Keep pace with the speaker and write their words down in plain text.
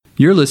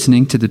You're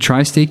listening to the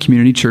Tri-State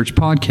Community Church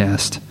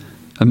Podcast,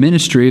 a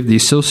ministry of the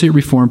Associate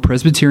Reformed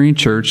Presbyterian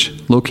Church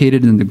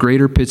located in the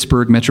greater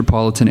Pittsburgh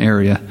metropolitan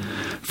area.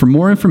 For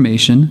more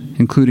information,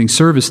 including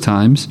service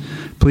times,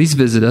 please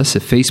visit us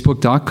at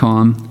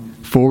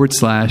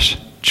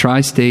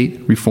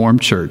facebook.com/Tri-State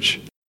Reformed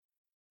Church.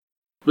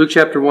 Luke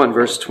chapter 1,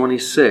 verse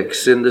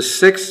 26. In the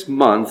 6th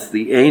month,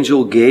 the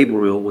angel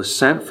Gabriel was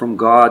sent from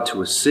God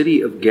to a city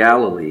of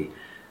Galilee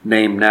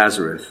named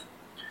Nazareth,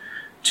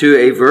 to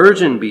a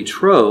virgin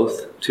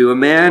betrothed to a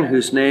man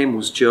whose name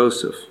was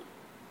Joseph,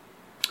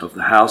 of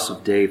the house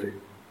of David.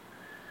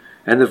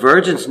 And the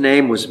virgin's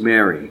name was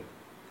Mary.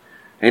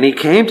 And he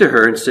came to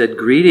her and said,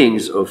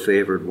 "Greetings, O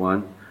favored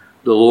one,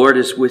 the Lord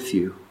is with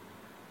you."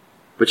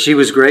 But she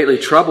was greatly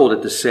troubled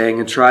at the saying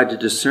and tried to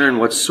discern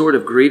what sort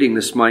of greeting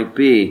this might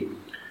be.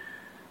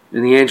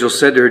 And the angel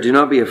said to her, "Do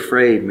not be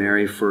afraid,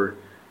 Mary, for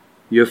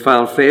you have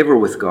found favor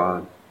with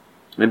God.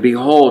 And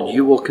behold,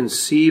 you will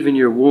conceive in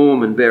your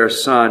womb and bear a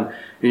son,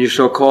 and you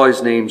shall call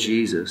his name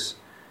Jesus.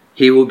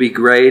 He will be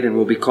great and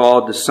will be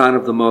called the Son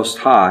of the Most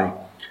High.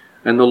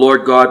 And the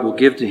Lord God will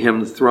give to him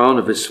the throne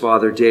of his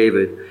father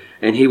David,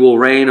 and he will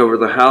reign over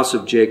the house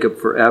of Jacob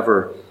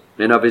forever,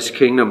 and of his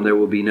kingdom there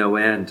will be no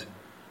end."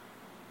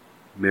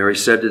 Mary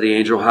said to the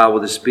angel, "How will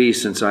this be,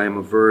 since I am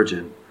a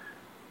virgin?"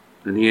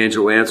 And the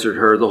angel answered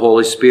her, "The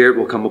Holy Spirit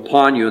will come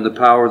upon you, and the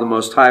power of the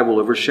Most High will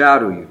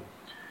overshadow you.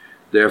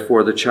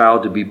 Therefore the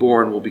child to be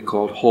born will be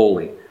called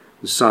Holy,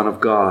 the Son of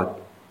God.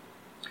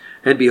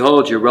 And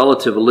behold, your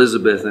relative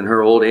Elizabeth in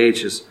her old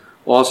age has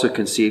also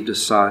conceived a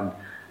son,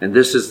 and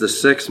this is the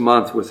 6th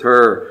month with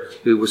her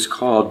who was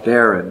called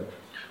barren.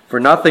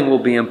 For nothing will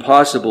be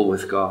impossible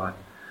with God."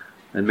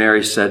 And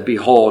Mary said,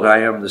 "Behold, I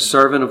am the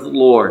servant of the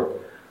Lord.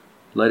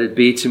 Let it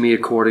be to me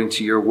according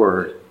to your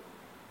word."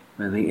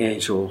 And the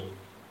angel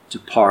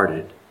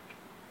departed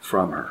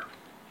from her.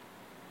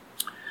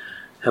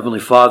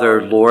 Heavenly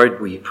Father, Lord,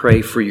 we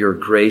pray for your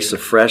grace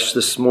afresh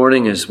this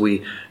morning as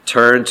we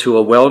turn to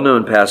a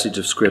well-known passage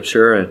of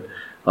Scripture, and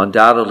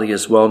undoubtedly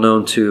is well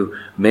known to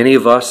many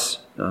of us.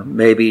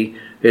 Maybe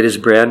it is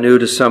brand new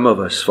to some of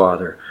us,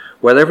 Father.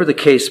 Whatever the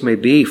case may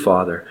be,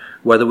 Father,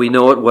 whether we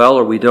know it well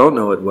or we don't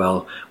know it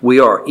well, we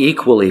are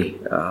equally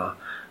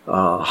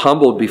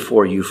humbled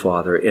before you,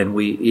 Father, and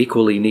we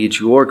equally need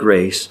your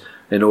grace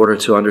in order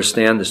to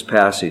understand this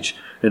passage,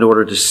 in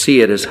order to see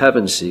it as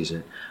heaven sees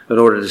it, in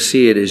order to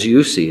see it as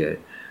you see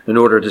it, in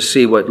order to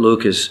see what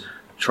Luke is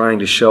trying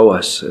to show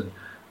us, and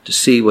to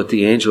see what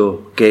the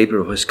angel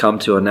Gabriel has come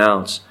to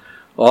announce.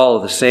 All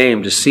the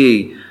same, to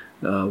see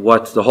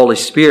what the Holy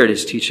Spirit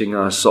is teaching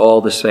us,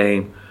 all the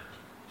same,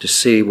 to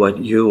see what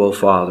you, O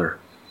Father,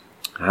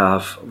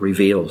 have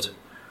revealed.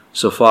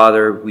 So,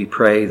 Father, we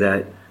pray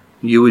that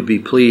you would be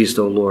pleased,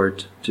 O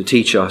Lord, to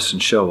teach us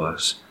and show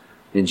us.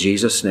 In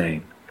Jesus'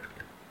 name,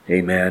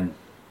 amen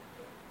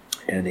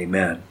and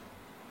amen.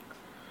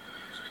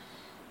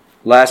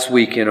 Last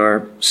week in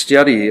our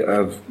study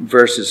of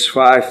verses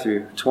 5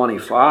 through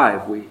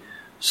 25, we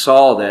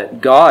saw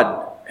that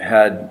God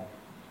had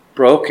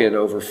broken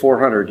over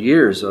 400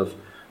 years of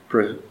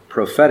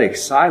prophetic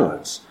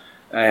silence.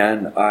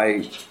 And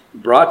I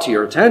brought to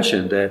your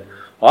attention that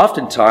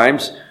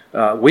oftentimes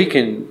we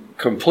can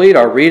complete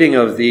our reading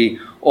of the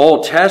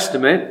Old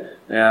Testament.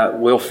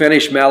 We'll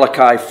finish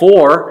Malachi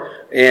 4,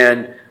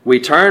 and we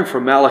turn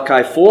from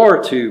Malachi 4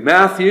 to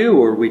Matthew,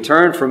 or we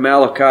turn from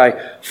Malachi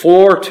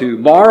 4 to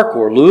Mark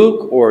or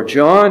Luke or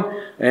John,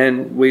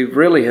 and we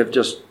really have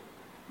just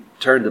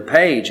turned the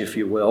page, if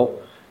you will.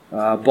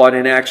 But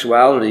in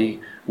actuality,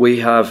 we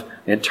have,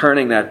 in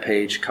turning that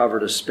page,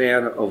 covered a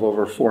span of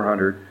over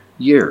 400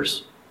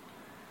 years.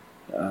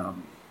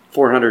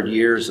 400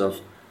 years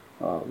of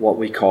what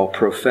we call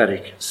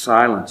prophetic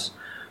silence.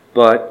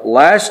 But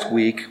last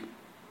week,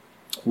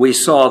 we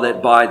saw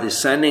that by the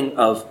sending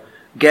of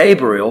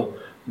Gabriel,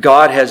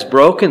 God has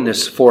broken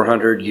this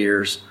 400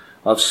 years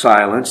of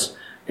silence,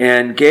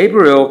 and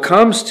Gabriel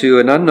comes to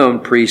an unknown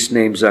priest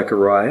named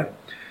Zechariah,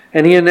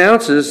 and he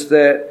announces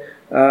that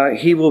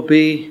he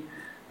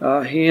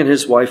and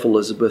his wife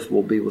Elizabeth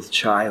will be with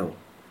child.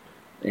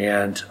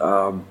 And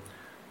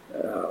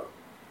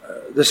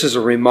this is a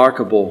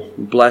remarkable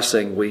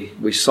blessing.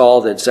 We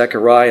saw that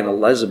Zechariah and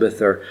Elizabeth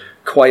are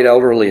quite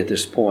elderly at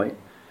this point,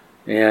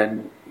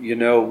 and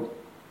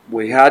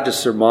we had to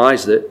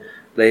surmise that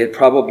they had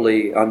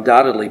probably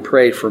undoubtedly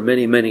prayed for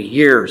many, many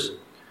years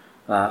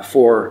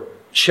for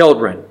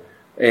children.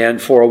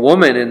 And for a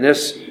woman in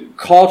this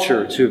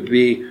culture to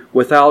be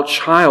without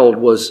child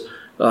was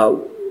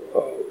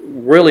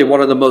really one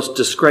of the most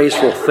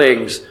disgraceful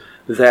things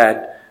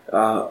that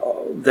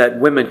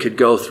women could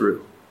go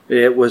through.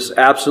 It was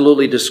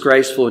absolutely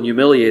disgraceful and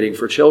humiliating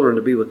for children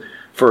to be with,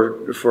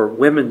 for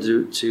women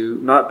to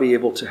not be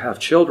able to have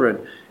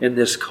children in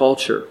this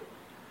culture.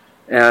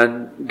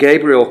 And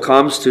Gabriel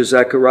comes to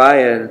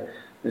Zechariah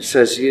and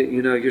says,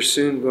 you're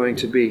soon going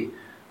to be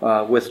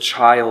with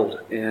child.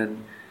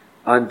 And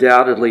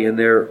undoubtedly in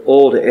their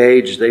old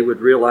age, they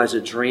would realize a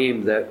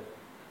dream that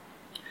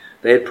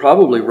they had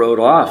probably wrote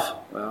off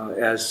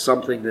as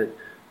something that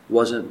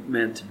wasn't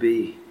meant to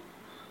be.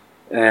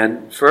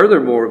 And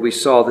furthermore, we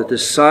saw that the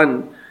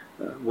Son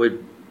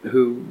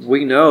who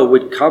we know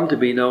would come to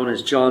be known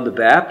as John the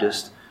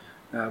Baptist.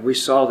 We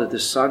saw that the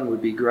Son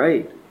would be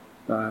great.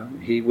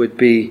 He would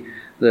be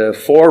the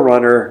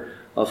forerunner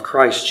of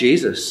Christ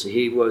Jesus.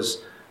 He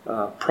was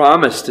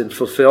promised in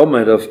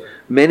fulfillment of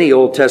many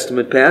Old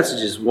Testament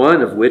passages,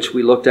 one of which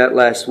we looked at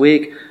last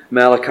week,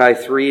 Malachi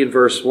 3 and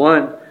verse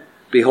 1.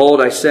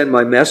 Behold, I send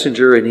my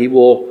messenger, and he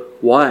will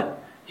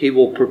what? He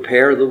will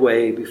prepare the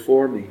way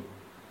before me.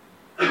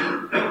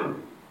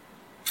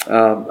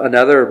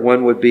 Another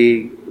one would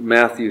be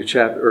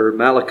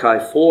Malachi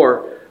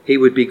 4. He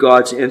would be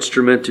God's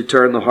instrument to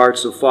turn the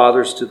hearts of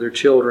fathers to their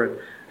children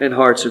and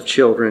hearts of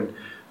children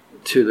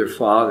to their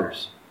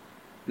fathers.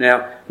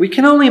 Now, we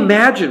can only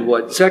imagine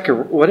what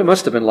it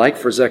must have been like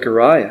for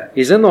Zechariah.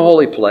 He's in the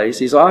holy place.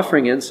 He's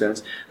offering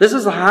incense. This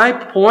is the high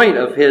point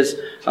of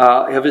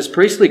his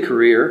priestly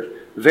career.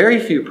 Very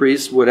few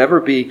priests would ever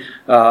be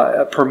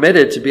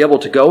permitted to be able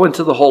to go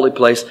into the holy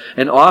place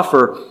and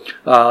offer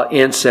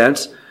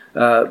incense.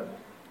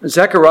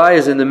 Zechariah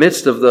is in the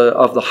midst of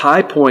the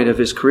high point of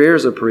his career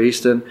as a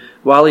priest, and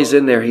while he's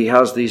in there, he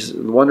has these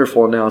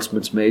wonderful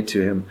announcements made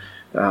to him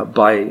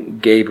by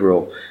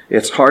Gabriel.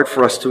 It's hard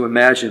for us to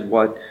imagine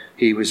what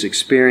he was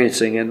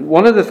experiencing. And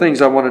one of the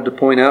things I wanted to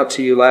point out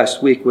to you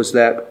last week was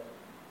that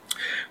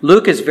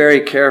Luke is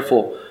very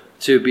careful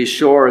to be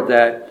sure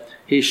that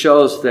he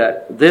shows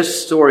that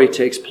this story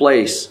takes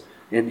place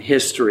in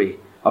history,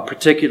 a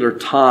particular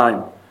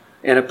time,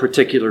 and a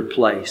particular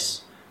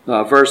place.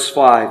 Verse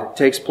 5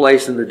 takes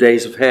place in the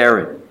days of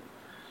Herod.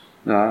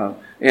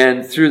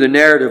 And through the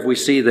narrative, we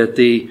see that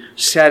the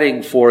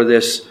setting for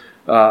this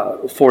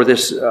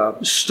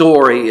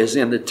story is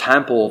in the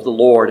temple of the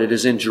Lord. It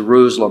is in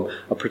Jerusalem,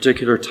 a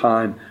particular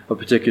time, a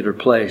particular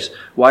place.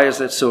 Why is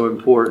that so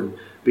important?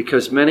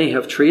 Because many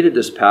have treated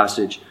this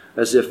passage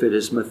as if it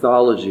is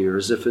mythology or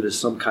as if it is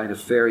some kind of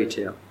fairy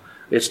tale.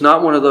 It's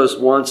not one of those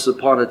once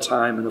upon a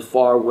time in a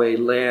faraway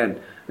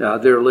land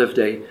there lived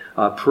a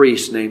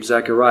priest named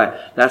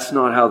Zechariah. That's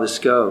not how this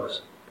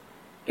goes.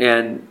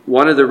 And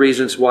one of the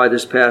reasons why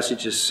this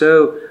passage is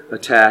so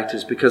attacked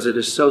is because it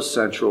is so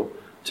central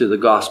to the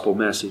gospel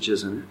message,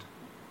 isn't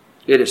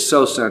it? It is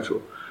so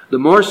central. The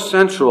more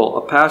central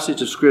a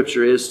passage of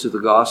Scripture is to the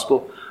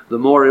gospel, the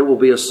more it will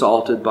be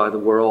assaulted by the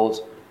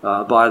world,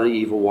 by the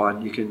evil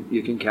one. You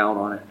can count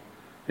on it.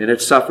 And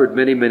it suffered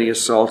many, many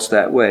assaults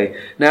that way.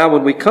 Now,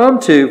 when we come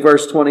to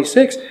verse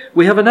 26,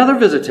 we have another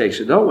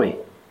visitation, don't we?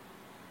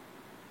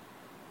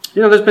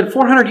 You know, there's been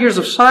 400 years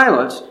of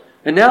silence,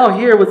 and now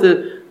here,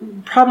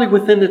 probably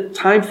within the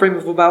time frame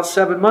of about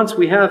 7 months,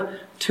 we have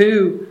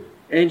 2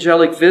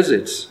 angelic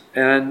visits.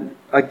 And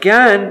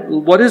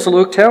again, what is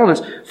Luke telling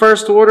us?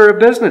 First order of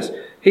business.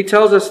 He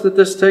tells us that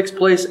this takes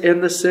place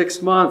in the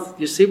 6th month.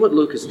 You see what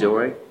Luke is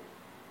doing?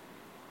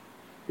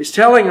 He's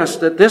telling us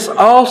that this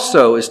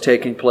also is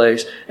taking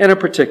place in a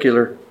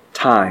particular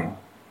time.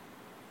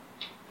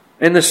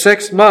 In the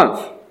 6th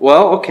month.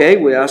 Well, okay,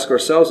 we ask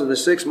ourselves, in the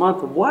 6th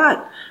month of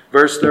what?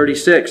 Verse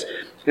 36,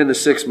 in the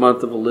 6th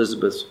month of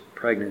Elizabeth's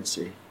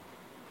pregnancy.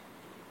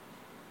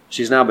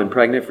 She's now been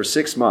pregnant for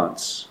 6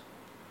 months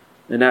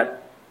in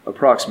that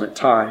approximate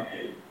time.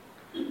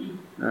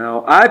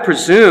 Now, I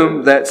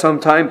presume that some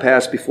time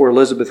passed before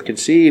Elizabeth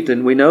conceived,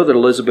 and we know that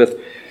Elizabeth,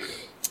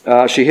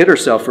 she hid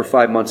herself for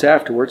 5 months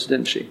afterwards,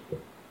 didn't she?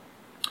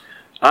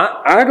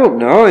 I don't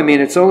know. I mean,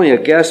 it's only a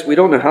guess. We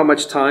don't know how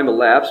much time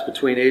elapsed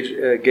between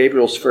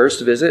Gabriel's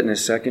first visit and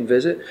his second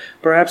visit.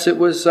 Perhaps it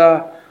was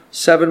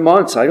 7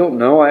 months. I don't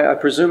know. I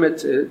presume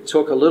it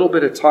took a little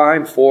bit of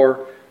time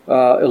for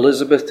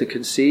Elizabeth to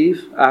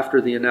conceive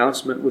after the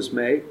announcement was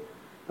made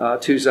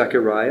to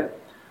Zechariah.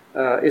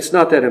 It's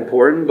not that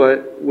important,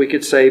 but we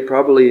could say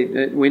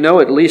probably, we know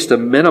at least a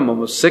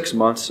minimum of 6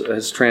 months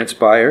has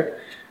transpired,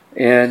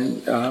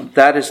 and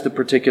that is the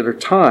particular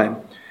time.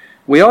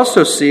 We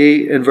also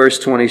see in verse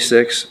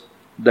 26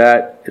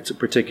 that it's a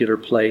particular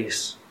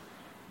place.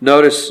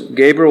 Notice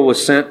Gabriel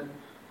was sent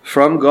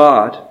from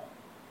God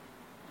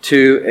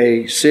to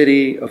a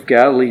city of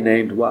Galilee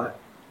named what?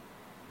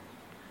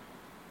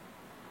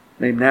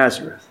 Named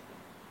Nazareth.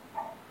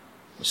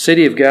 A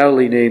city of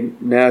Galilee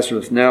named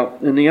Nazareth. Now,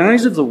 in the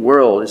eyes of the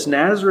world, is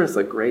Nazareth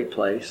a great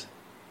place?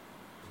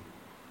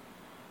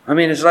 I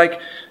mean, it's like,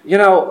 you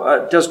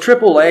know, does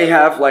AAA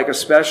have like a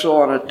special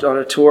on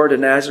a tour to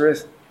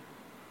Nazareth?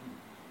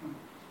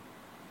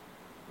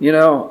 You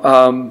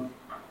know,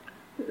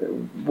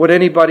 would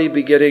anybody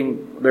be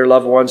getting their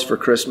loved ones for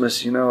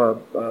Christmas, you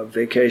know, a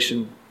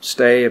vacation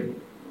stay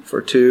for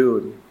 2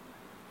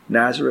 in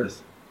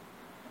Nazareth?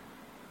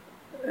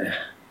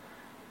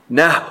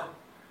 No.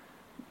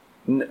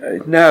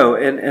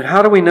 And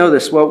how do we know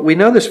this? Well, we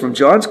know this from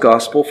John's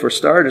Gospel, for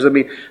starters. I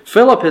mean,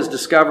 Philip has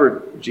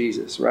discovered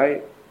Jesus,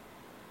 right?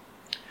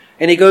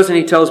 And he goes and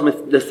he tells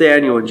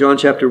Nathanael, in John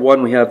chapter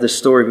 1, we have this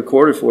story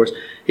recorded for us.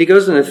 He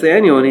goes to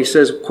Nathanael and he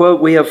says,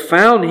 quote, "We have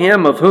found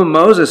him of whom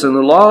Moses and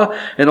the law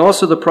and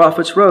also the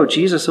prophets wrote,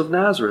 Jesus of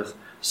Nazareth,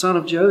 son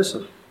of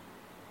Joseph."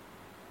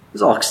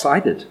 He's all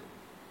excited,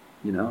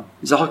 you know.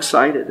 He's all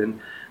excited. And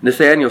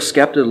Nathanael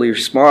skeptically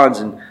responds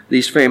in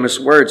these famous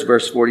words,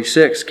 verse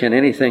 46, "Can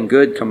anything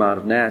good come out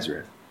of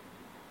Nazareth?"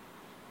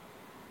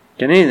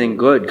 Can anything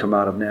good come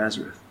out of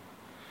Nazareth?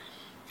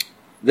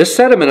 This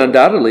sentiment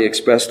undoubtedly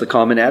expressed the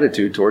common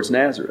attitude towards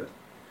Nazareth.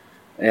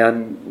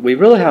 And we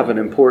really have an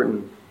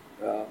important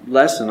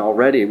lesson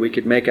already. We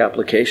could make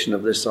application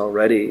of this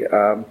already.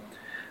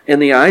 In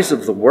the eyes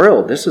of the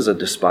world, this is a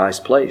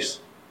despised place.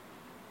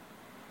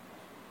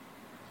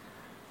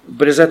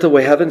 But is that the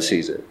way heaven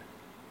sees it?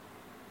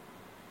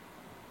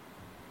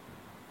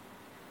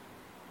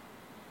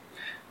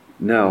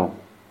 No.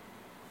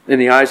 In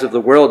the eyes of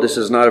the world, this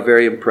is not a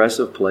very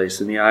impressive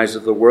place. In the eyes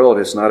of the world,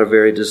 it's not a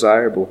very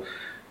desirable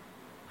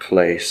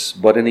place.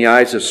 But in the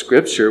eyes of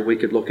Scripture, we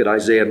could look at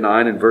Isaiah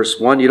 9 and verse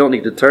 1. You don't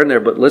need to turn there,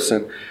 but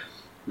listen.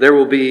 "There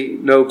will be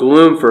no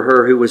gloom for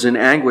her who was in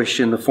anguish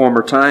in the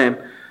former time.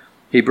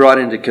 He brought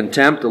into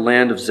contempt the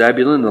land of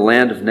Zebulun, the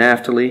land of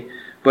Naphtali.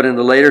 But in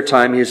the later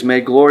time he has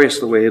made glorious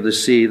the way of the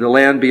sea, the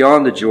land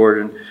beyond the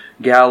Jordan,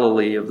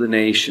 Galilee of the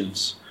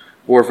nations."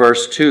 Or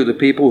verse 2, "The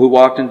people who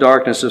walked in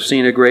darkness have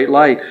seen a great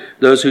light.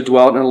 Those who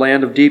dwelt in a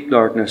land of deep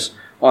darkness,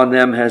 on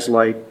them has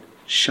light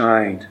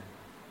shined."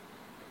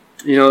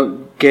 You know,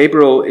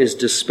 Gabriel is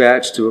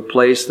dispatched to a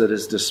place that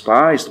is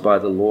despised by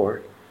the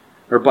Lord,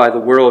 or by the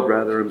world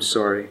rather,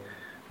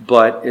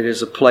 but it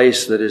is a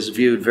place that is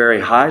viewed very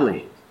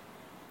highly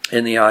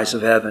in the eyes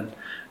of heaven.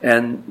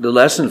 And the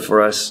lesson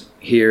for us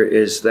here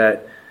is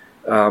that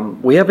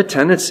we have a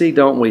tendency,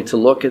 don't we, to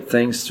look at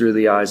things through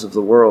the eyes of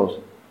the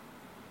world.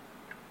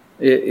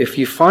 If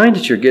you find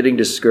that you're getting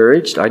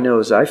discouraged, I know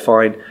as I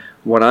find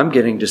when I'm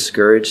getting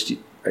discouraged,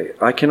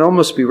 I can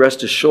almost be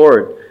rest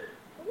assured,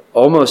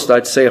 almost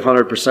I'd say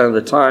 100% of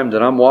the time,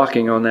 that I'm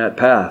walking on that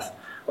path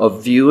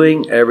of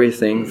viewing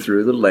everything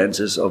through the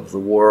lenses of the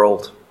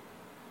world.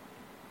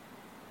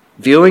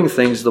 Viewing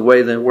things the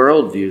way the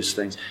world views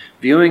things.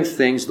 Viewing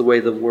things the way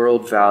the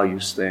world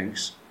values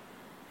things.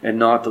 And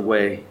not the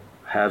way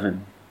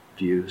heaven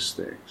views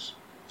things.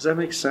 Does that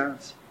make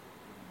sense?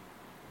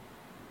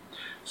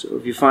 So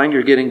if you find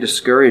you're getting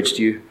discouraged,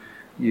 you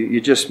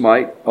just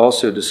might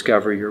also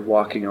discover you're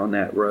walking on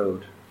that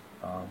road.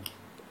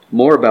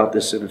 More about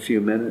this in a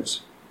few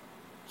minutes.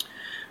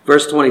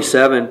 Verse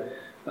 27,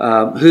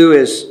 who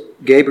is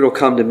Gabriel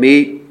come to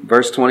meet?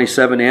 Verse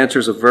 27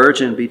 answers, a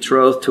virgin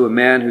betrothed to a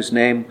man whose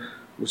name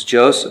was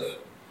Joseph,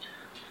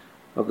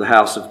 of the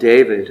house of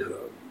David.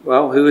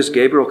 Well, who is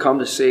Gabriel come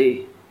to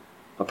see?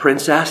 A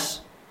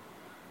princess?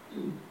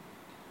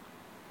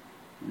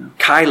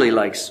 Kylie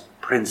likes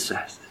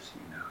princesses.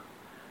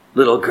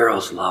 Little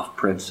girls love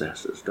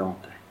princesses,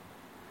 don't they?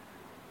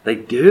 They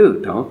do,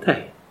 don't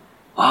they?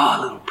 Oh,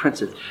 little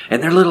princess.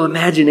 And their little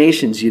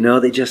imaginations,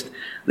 they just,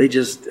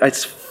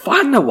 it's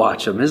fun to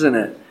watch them, isn't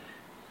it?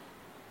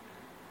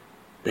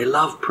 They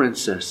love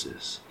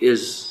princesses.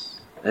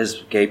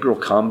 Has Gabriel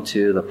come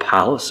to the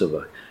palace of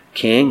a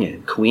king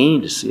and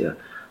queen to see a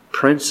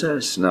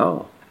princess?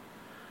 No.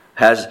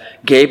 Has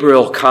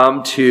Gabriel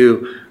come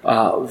to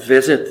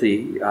visit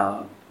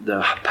the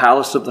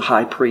palace of the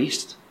high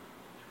priest?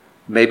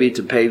 Maybe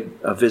to pay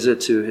a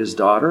visit to his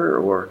daughter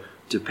or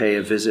to pay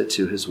a visit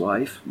to his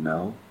wife?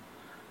 No.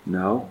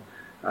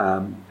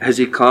 Has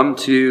he come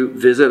to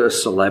visit a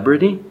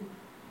celebrity?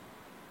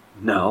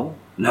 No,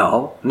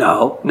 right?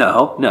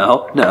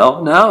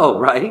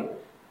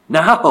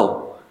 No.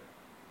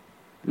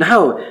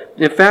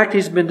 In fact,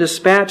 he's been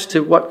dispatched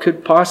to what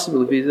could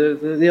possibly be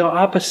the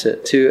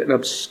opposite, to an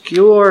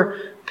obscure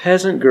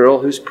peasant girl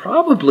who's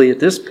probably at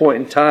this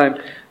point in time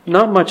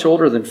not much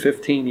older than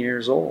 15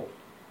 years old.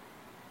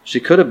 She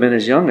could have been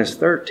as young as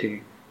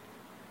 13.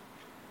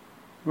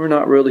 We're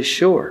not really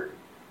sure.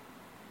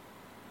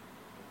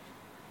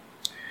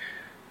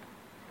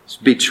 She's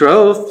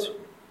betrothed.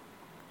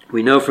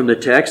 We know from the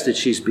text that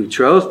she's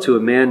betrothed to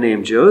a man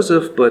named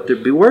Joseph, but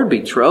the word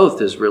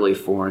betrothed is really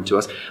foreign to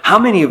us. How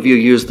many of you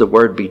used the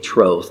word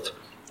betrothed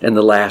in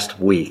the last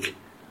week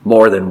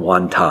more than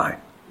one time?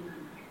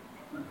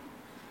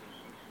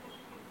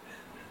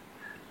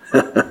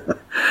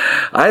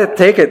 I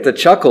take it the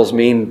chuckles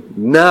mean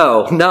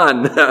no,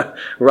 none,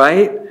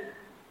 right?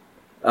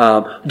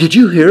 Did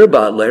you hear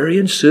about Larry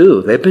and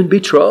Sue? They've been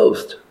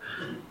betrothed.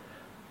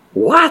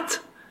 What?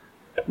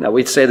 Now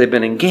we'd say they've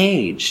been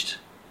engaged.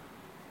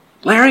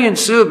 Larry and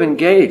Sue have been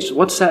engaged.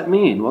 What's that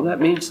mean? Well, that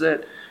means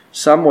that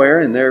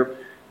somewhere in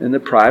the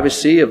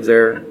privacy of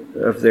their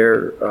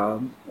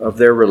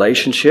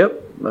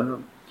relationship,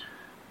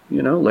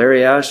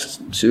 Larry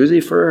asked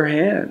Susie for her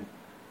hand.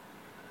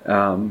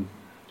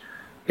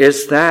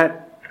 Is that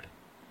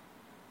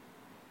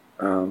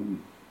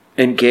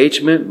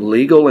engagement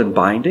legal and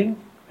binding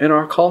in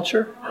our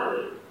culture?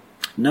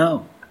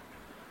 No,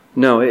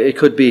 it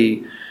could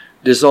be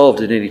dissolved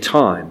at any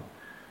time.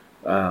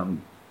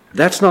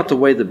 That's not the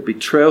way the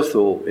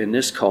betrothal in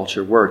this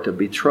culture worked. A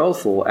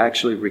betrothal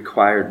actually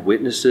required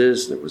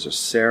witnesses. There was a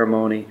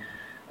ceremony,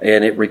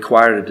 and it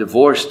required a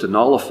divorce to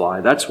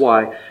nullify. That's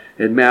why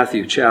in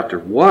Matthew chapter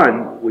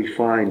 1, we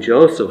find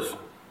Joseph,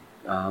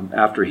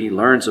 after he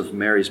learns of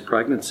Mary's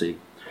pregnancy,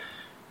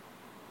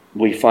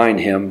 we find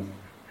him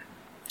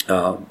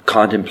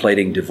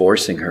contemplating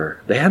divorcing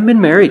her. They haven't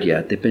been married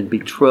yet. They've been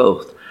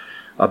betrothed.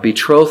 A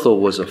betrothal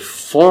was a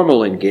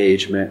formal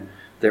engagement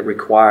that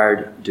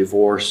required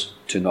divorce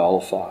to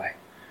nullify.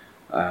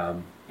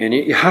 And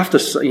you have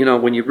to,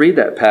 when you read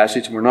that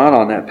passage, we're not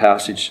on that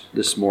passage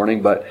this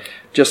morning, but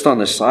just on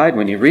the side,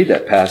 when you read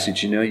that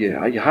passage,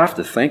 you have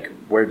to think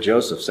where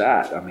Joseph's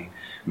at. I mean,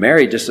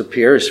 Mary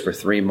disappears for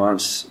 3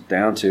 months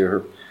down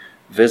to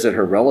visit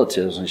her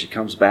relatives, and she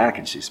comes back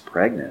and she's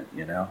pregnant,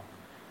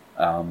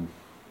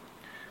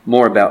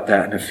 More about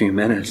that in a few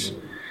minutes.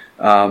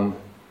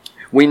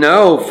 We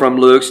know from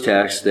Luke's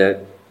text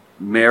that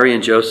Mary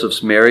and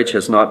Joseph's marriage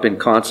has not been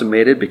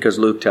consummated because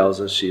Luke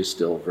tells us she is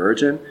still a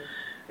virgin.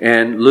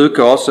 And Luke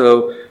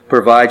also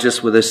provides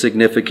us with a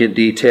significant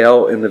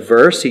detail in the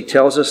verse. He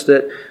tells us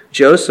that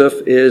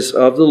Joseph is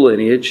of the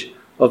lineage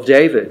of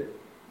David.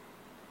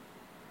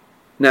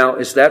 Now,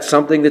 is that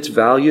something that's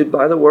valued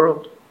by the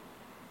world?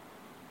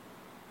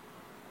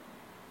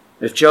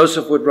 If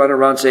Joseph would run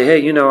around and say,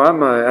 hey,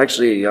 I'm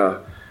actually,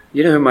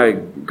 you know who my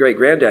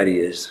great-granddaddy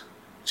is?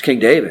 It's King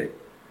David.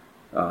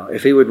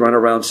 If he would run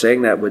around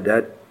saying that,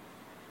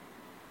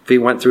 if he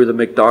went through the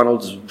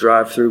McDonald's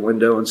drive-through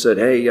window and said,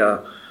 hey,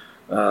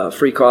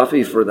 free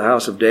coffee for the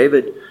house of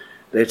David,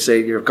 they'd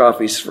say your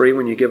coffee's free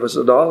when you give us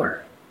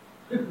 $1.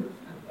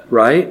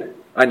 Right?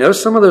 I know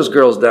some of those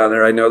girls down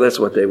there, I know that's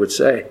what they would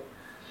say.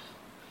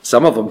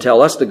 Some of them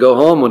tell us to go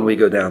home when we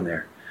go down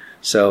there.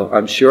 So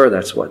I'm sure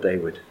that's what they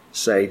would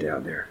say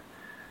down there.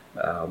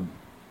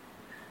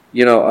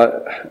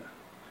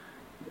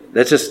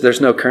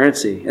 There's no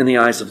currency in the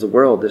eyes of the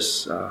world.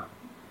 This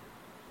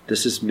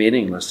is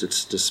meaningless.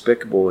 It's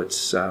despicable.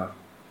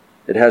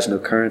 It has no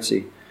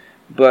currency.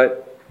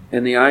 But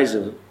in the eyes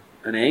of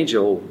an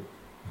angel,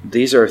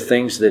 these are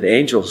things that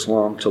angels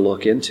long to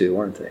look into,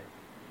 aren't they?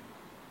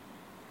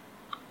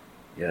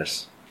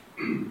 Yes.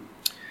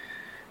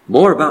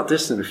 More about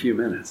this in a few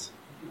minutes.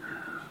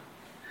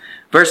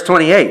 Verse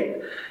 28.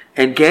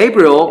 And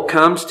Gabriel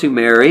comes to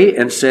Mary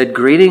and said,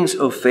 greetings,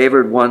 O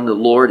favored one, the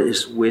Lord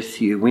is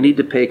with you. We need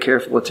to pay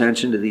careful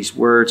attention to these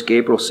words.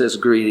 Gabriel says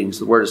greetings.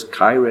 The word is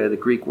kaira, the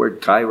Greek word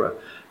kaira.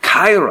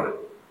 Kaira.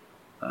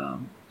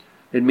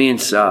 It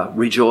means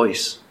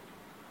rejoice.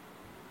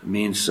 It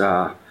means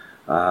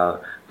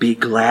be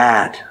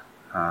glad.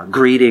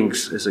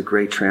 Greetings is a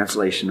great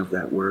translation of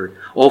that word.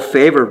 O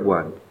favored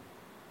one.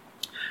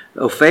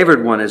 O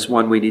favored one is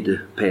one we need to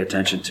pay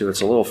attention to.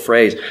 It's a little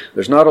phrase.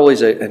 There's not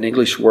always an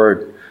English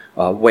word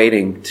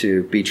waiting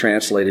to be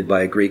translated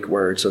by a Greek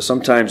word. So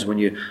sometimes when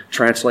you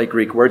translate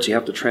Greek words, you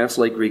have to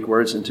translate Greek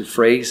words into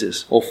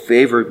phrases. O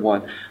favored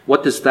one.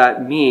 What does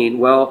that mean?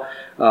 Well,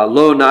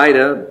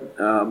 Louw-Nida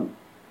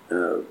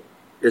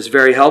is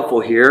very helpful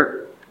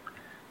here.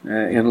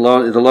 In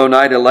the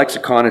Louw-Nida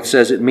lexicon, it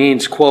says it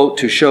means, quote,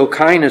 to show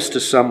kindness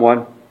to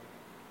someone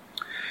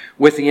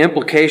with the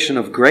implication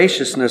of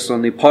graciousness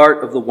on the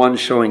part of the one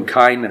showing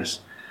kindness.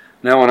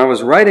 Now, when I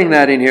was writing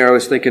that in here, I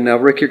was thinking, now,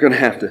 Rick, you're going to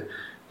have to,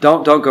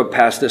 don't go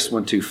past this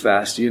one too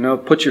fast.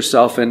 Put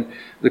yourself in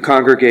the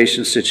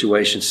congregation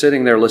situation,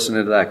 sitting there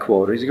listening to that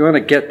quote. Are you going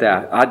to get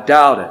that? I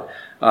doubt it.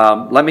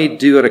 Let me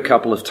do it a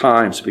couple of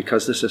times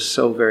because this is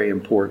so very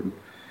important.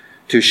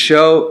 To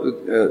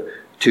show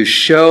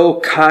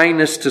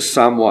kindness to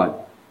someone.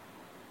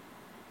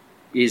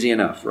 Easy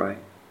enough, right?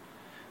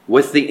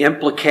 With the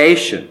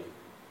implication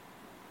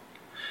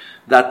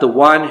that the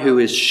one who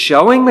is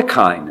showing the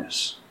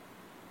kindness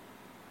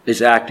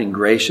is acting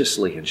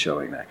graciously in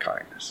showing that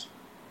kindness.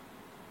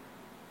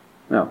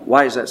 Now,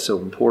 why is that so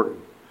important?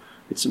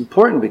 It's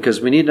important because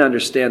we need to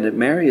understand that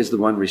Mary is the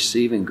one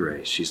receiving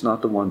grace. She's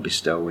not the one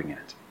bestowing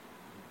it.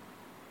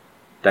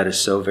 That is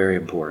so very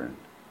important.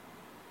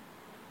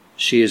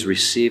 She is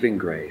receiving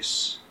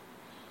grace.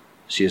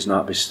 She is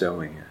not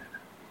bestowing it.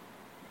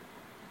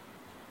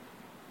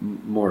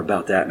 More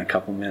about that in a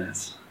couple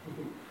minutes.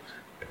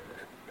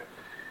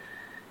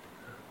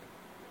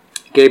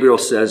 Gabriel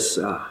says,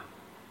 the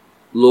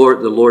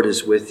Lord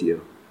is with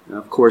you. Now,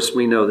 of course,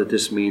 we know that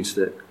this means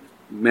that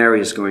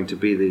Mary is going to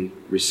be the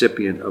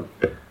recipient of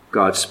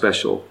God's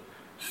special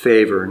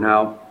favor.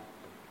 Now,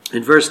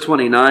 in verse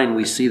 29,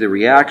 we see the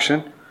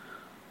reaction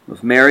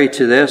of Mary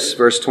to this.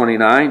 Verse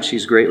 29,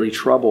 she's greatly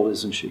troubled,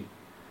 isn't she?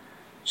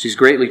 She's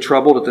greatly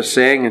troubled at the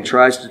saying and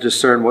tries to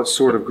discern what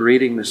sort of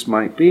greeting this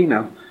might be.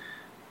 Now,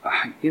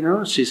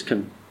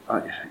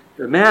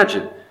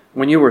 imagine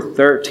when you were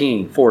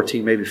 13,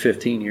 14, maybe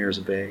 15 years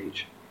of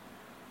age,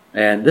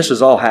 and this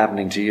is all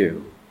happening to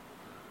you.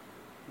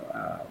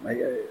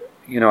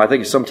 I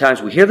think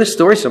sometimes we hear this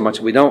story so much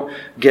we don't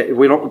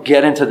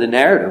get into the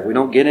narrative. We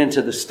don't get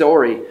into the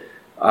story.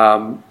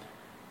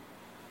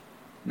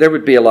 There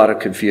would be a lot of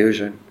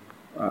confusion,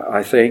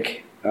 I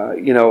think.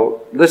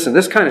 Listen,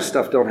 this kind of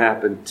stuff don't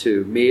happen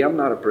to me. I'm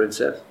not a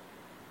princess.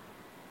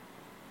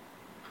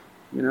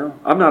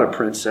 I'm not a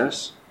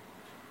princess.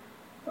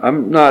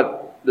 I'm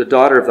not the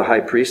daughter of the high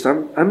priest.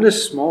 I'm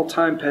this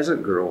small-time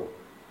peasant girl.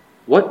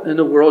 What in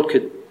the world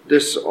could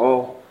this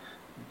all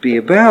be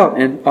about?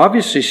 And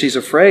obviously she's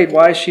afraid.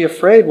 Why is she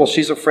afraid? Well,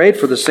 she's afraid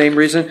for the same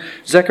reason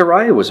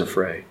Zechariah was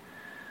afraid.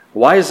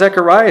 Why is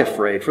Zechariah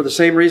afraid? For the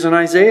same reason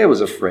Isaiah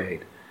was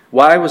afraid.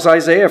 Why was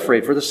Isaiah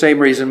afraid? For the same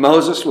reason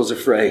Moses was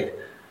afraid.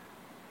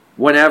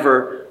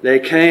 Whenever they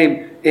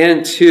came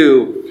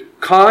into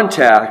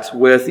contact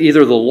with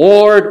either the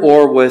Lord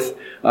or with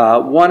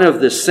one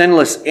of the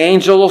sinless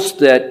angels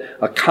that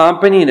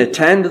accompany and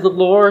attend the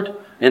Lord.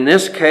 In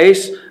this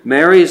case,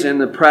 Mary's in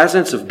the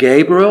presence of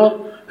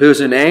Gabriel,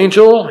 who's an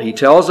angel. He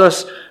tells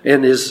us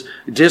in his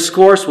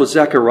discourse with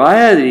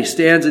Zechariah that he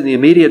stands in the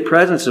immediate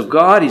presence of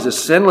God. He's a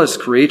sinless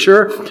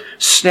creature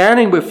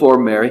standing before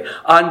Mary,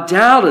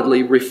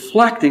 undoubtedly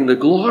reflecting the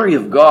glory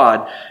of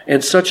God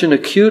in such an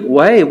acute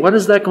way. What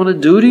is that going to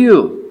do to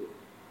you?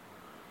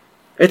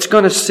 It's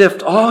going to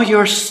sift all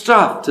your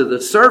stuff to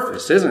the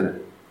surface, isn't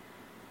it?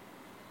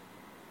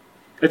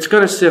 It's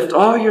going to sift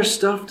all your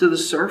stuff to the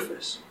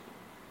surface.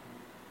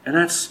 And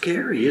that's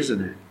scary,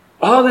 isn't it?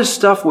 All this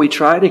stuff we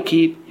try to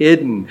keep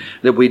hidden,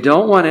 that we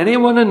don't want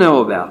anyone to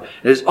know about,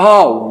 is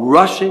all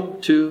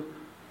rushing to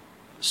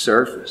the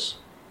surface.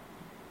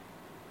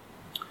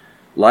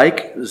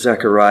 Like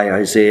Zechariah,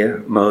 Isaiah,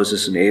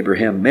 Moses, and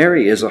Abraham,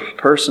 Mary is a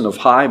person of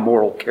high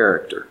moral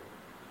character.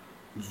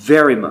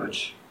 Very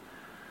much.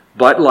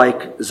 But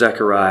like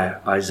Zechariah,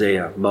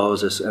 Isaiah,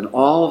 Moses, and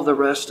all of the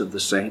rest of the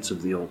saints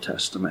of the Old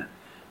Testament,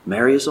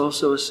 Mary is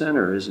also a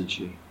sinner, isn't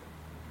she?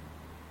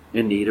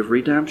 In need of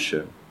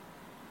redemption.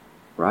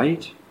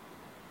 Right?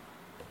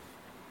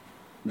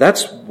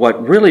 That's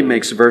what really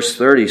makes verse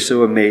 30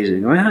 so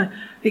amazing.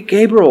 Hey,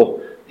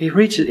 Gabriel,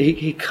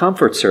 he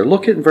comforts her.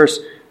 Look at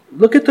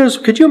those.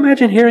 Could you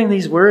imagine hearing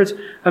these words?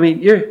 I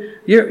mean,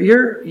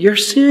 you're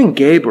seeing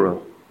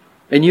Gabriel,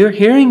 and you're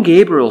hearing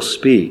Gabriel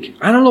speak.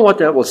 I don't know what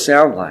that will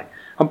sound like.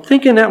 I'm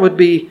thinking that would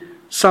be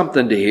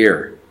something to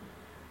hear.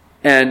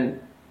 And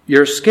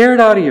you're scared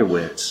out of your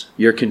wits.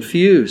 You're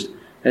confused.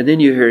 And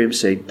then you hear him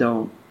say,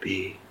 "Don't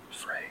be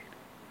afraid."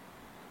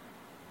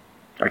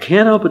 I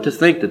can't help but to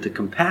think that the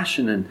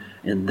compassion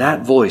in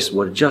that voice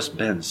would have just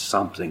been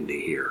something to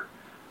hear.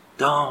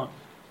 Don't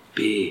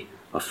be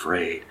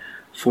afraid,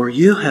 for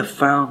you have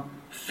found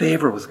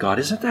favor with God.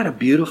 Isn't that a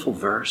beautiful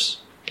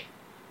verse?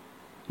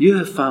 You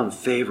have found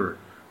favor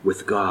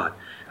with God.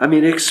 I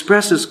mean, it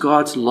expresses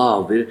God's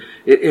love. It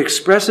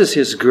expresses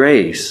His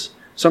grace.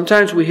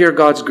 Sometimes we hear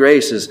God's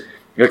grace is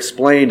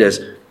explained as,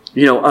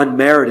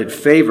 unmerited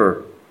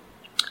favor.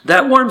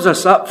 That warms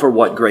us up for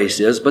what grace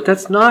is, but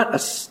that's not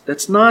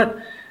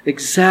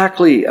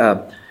exactly.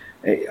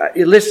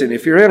 Listen,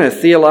 if you're in a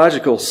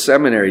theological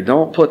seminary,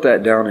 don't put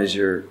that down as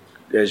your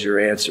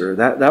answer.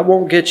 That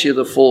won't get you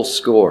the full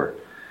score,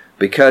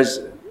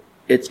 because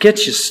it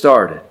gets you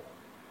started.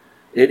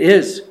 It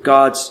is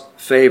God's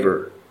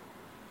favor,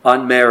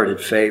 unmerited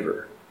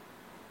favor.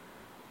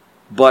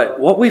 But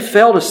what we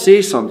fail to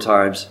see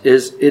sometimes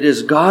is it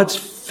is God's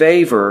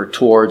favor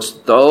towards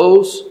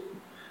those,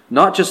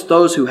 not just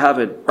those who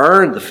haven't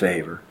earned the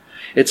favor.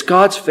 It's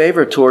God's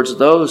favor towards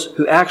those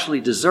who actually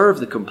deserve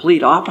the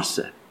complete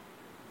opposite.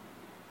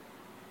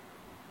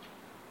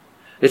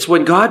 It's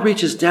when God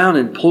reaches down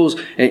and pulls,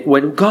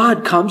 when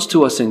God comes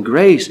to us in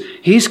grace,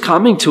 He's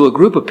coming to a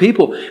group of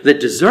people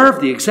that deserve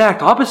the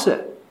exact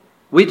opposite.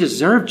 We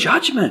deserve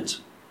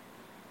judgment.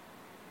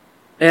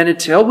 And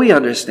until we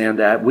understand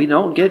that, we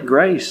don't get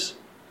grace.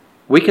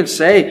 We can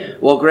say,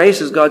 well,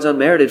 grace is God's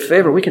unmerited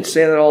favor. We can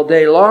say that all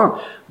day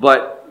long.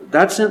 But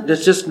that's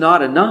just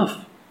not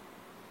enough.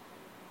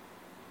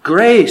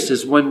 Grace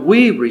is when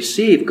we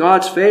receive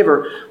God's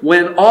favor,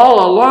 when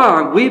all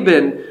along we've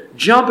been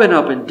jumping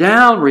up and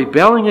down,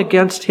 rebelling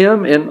against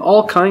Him in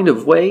all kind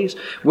of ways.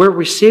 We're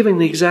receiving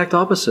the exact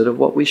opposite of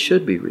what we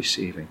should be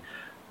receiving.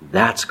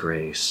 That's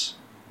grace.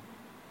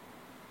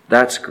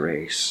 That's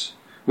grace.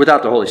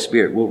 Without the Holy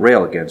Spirit, we'll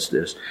rail against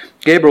this.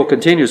 Gabriel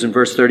continues in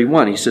verse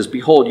 31. He says,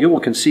 "Behold, you will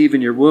conceive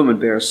in your womb and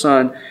bear a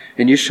son,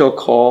 and you shall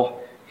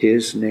call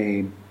his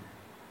name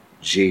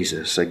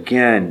Jesus."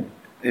 Again,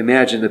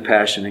 imagine the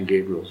passion in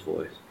Gabriel's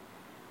voice.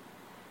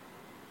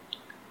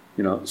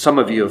 Some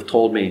of you have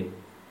told me,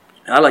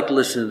 I like to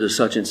listen to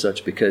such and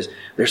such because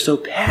they're so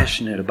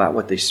passionate about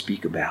what they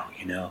speak about,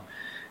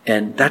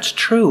 And that's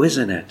true,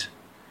 isn't it?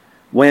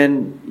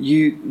 When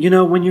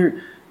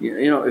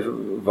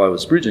if I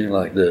was preaching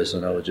like this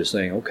and I was just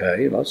saying,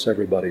 okay, let's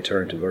everybody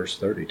turn to verse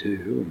 32.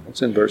 And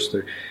what's in verse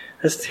 30?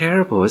 That's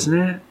terrible, isn't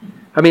it?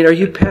 I mean, are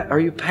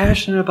you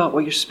passionate about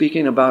what you're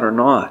speaking about or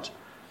not?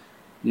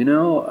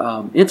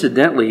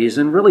 Incidentally, he's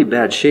in really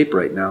bad shape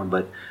right now,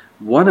 but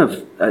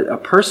a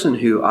person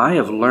who I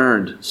have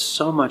learned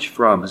so much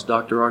from is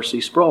Dr.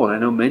 R.C. Sproul, and I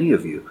know many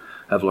of you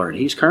have learned.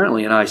 He's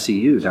currently in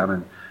ICU down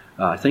in,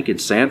 I think in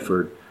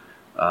Sanford,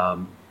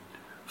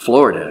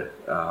 Florida,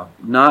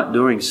 not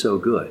doing so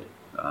good.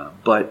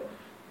 But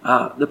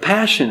the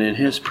passion in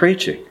his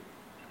preaching,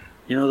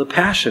 the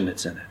passion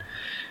that's in it.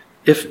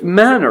 If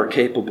men are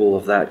capable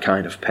of that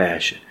kind of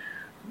passion,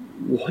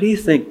 what do you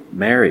think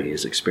Mary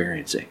is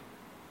experiencing?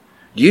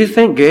 Do you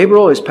think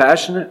Gabriel is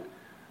passionate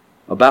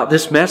about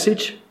this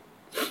message?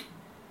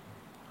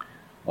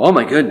 Oh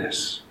my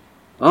goodness.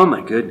 Oh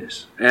my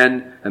goodness.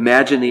 And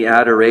imagine the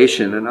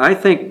adoration. And I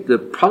think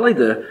probably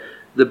the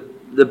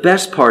the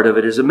best part of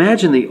it is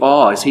imagine the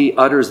awe as he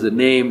utters the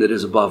name that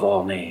is above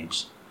all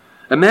names.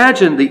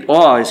 Imagine the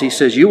awe as he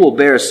says, you will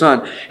bear a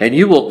son and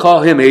you will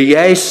call him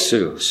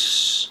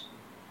Jesus.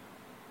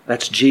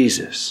 That's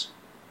Jesus.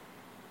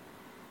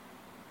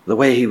 The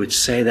way he would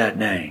say that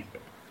name.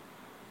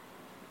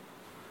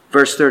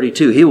 Verse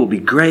 32, he will be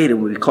great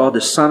and will be called the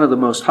Son of the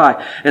Most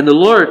High. And the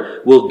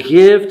Lord will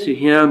give to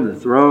him the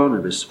throne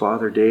of his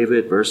father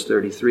David. Verse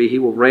 33, he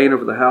will reign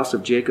over the house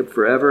of Jacob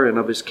forever, and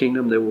of his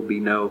kingdom there will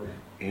be no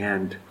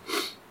end.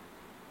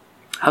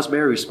 How's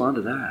Mary respond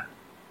to that?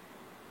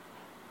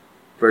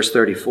 Verse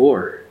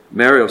 34,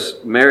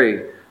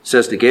 Mary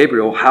says to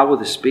Gabriel, how will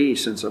this be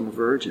since I'm a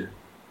virgin?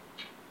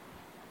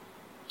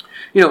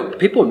 You know,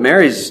 people in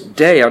Mary's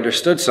day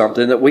understood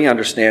something that we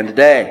understand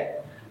today.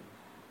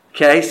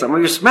 Okay, some of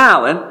you are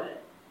smiling.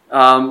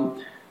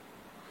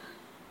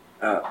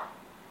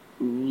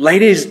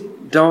 Ladies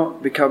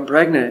don't become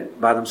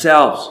pregnant by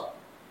themselves.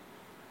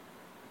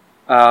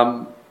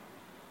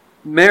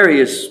 Mary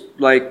is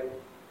like,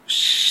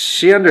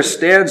 she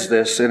understands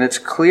this, and it's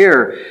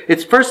clear.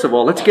 It's, first of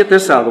all, let's get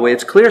this out of the way.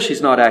 It's clear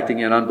she's not acting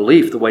in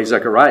unbelief the way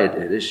Zechariah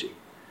did, is she?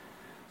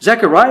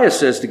 Zechariah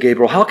says to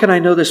Gabriel, how can I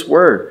know this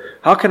word?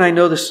 How can I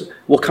know this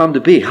will come to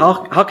be?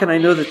 How can I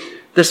know that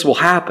this will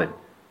happen?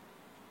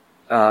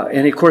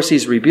 And of course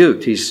he's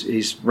rebuked.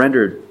 He's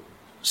rendered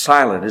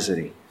silent,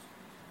 isn't he?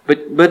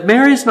 But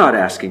Mary's not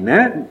asking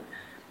that.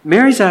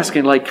 Mary's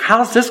asking, like,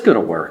 how's this going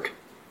to work?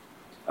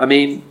 I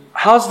mean,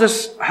 how's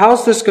this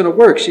going to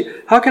work?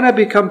 How can I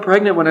become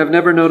pregnant when I've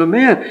never known a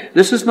man?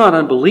 This is not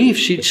unbelief.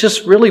 She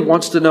just really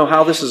wants to know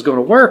how this is going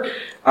to work.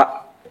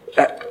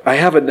 I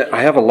have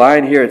a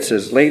line here. It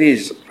says,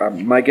 ladies,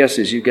 my guess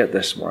is you get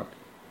this one.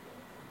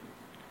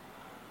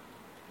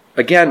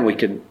 Again, we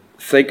can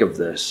think of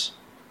this.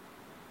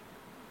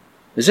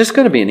 Is this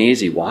going to be an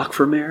easy walk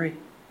for Mary?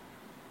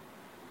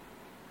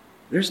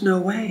 There's no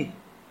way.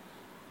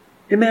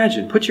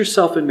 Imagine, put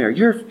yourself in Mary.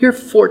 You're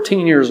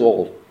 14 years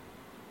old.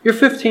 You're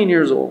 15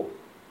 years old.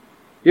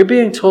 You're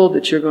being told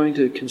that you're going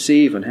to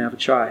conceive and have a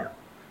child.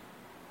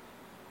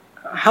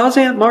 How's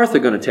Aunt Martha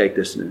going to take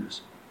this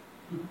news?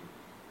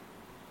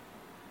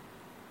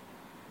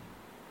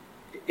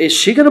 Is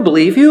she going to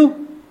believe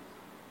you?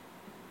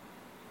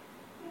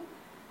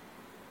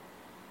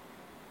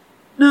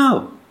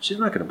 No, she's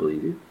not going to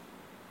believe you.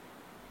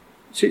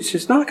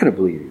 She's not going to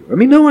believe you. I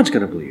mean, no one's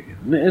going to believe you.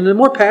 And the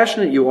more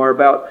passionate you are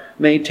about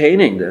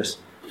maintaining this,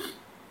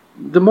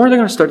 the more they're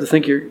going to start to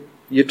think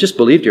you've just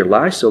believed your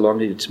lie so long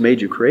that it's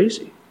made you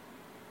crazy.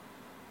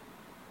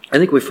 I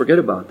think we forget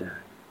about that.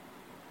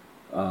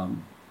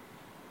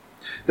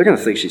 They're going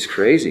to think she's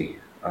crazy.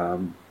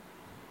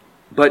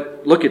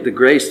 But look at the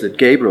grace that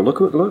Gabriel,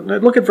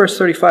 look at verse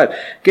 35.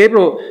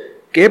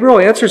 Gabriel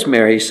answers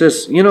Mary. He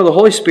says, you know, the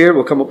Holy Spirit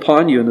will come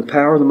upon you and the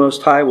power of the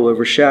Most High will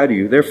overshadow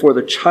you. Therefore,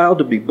 the child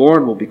to be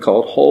born will be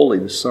called Holy,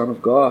 the Son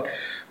of God.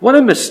 What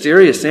a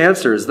mysterious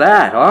answer is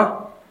that,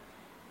 huh?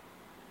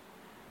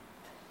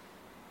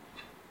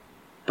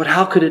 But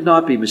how could it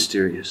not be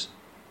mysterious?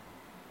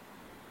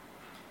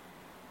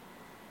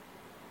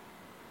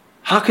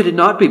 How could it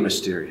not be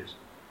mysterious?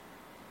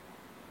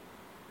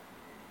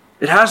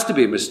 It has to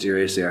be a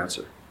mysterious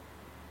answer.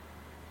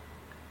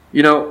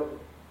 You know,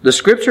 the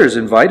Scriptures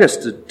invite us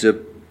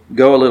to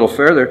go a little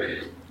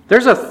further.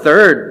 There's a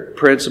third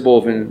principle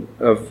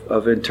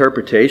of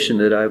interpretation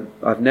that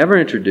I've never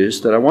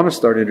introduced that I want to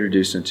start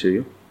introducing to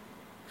you.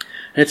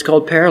 And it's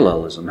called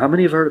parallelism. How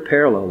many have heard of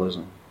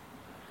parallelism?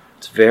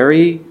 It's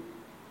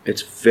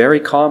very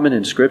common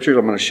in Scripture.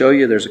 I'm going to show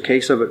you. There's a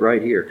case of it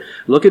right here.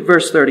 Look at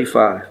verse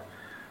 35.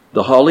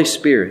 The Holy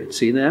Spirit,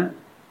 see that?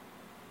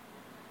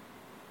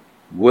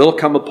 Will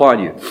come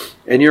upon you.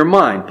 In your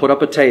mind, put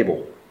up a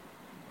table.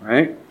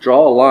 Right?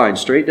 Draw a line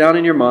straight down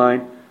in your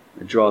mind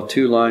and draw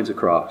 2 lines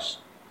across.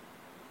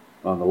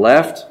 On the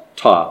left,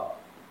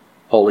 top,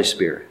 Holy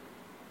Spirit.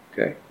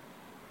 Okay?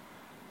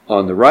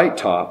 On the right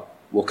top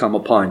will come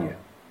upon you.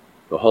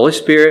 The Holy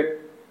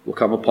Spirit will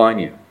come upon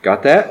you.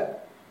 Got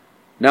that?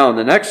 Now on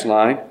the next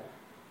line,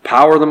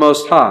 power of the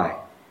Most High.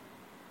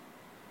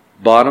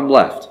 Bottom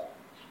left.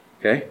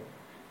 Okay?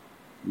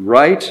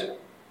 Right,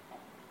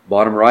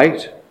 bottom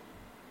right,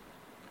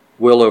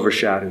 will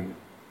overshadow you.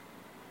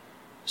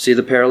 See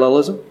the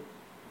parallelism?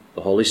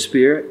 The Holy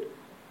Spirit,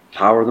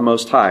 power of the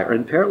Most High are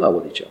in parallel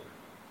with each other.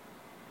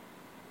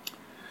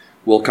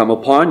 Will come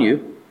upon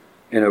you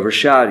and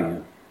overshadow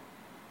you.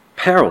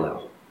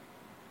 Parallel.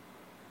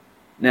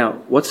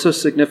 Now, what's so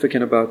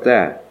significant about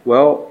that?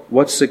 Well,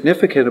 what's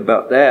significant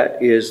about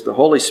that is the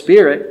Holy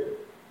Spirit,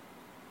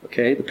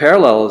 okay, the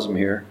parallelism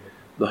here,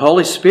 the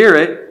Holy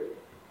Spirit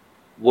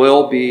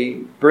will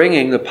be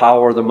bringing the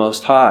power of the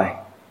Most High.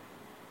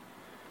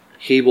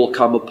 He will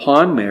come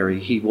upon Mary.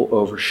 He will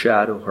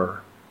overshadow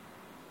her.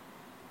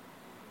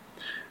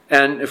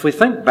 And if we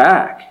think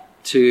back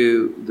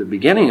to the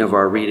beginning of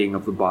our reading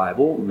of the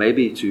Bible,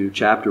 maybe to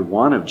chapter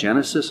 1 of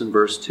Genesis and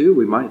verse 2,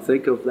 we might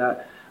think of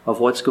that, of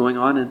what's going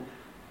on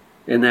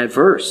in that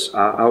verse.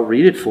 I'll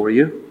read it for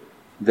you.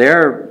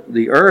 There,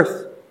 the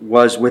earth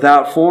was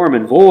without form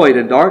and void,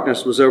 and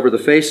darkness was over the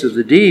face of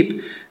the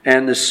deep,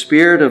 and the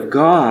Spirit of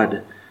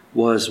God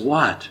was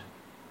what?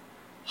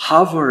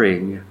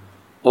 Hovering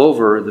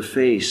over the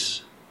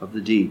face of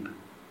the deep.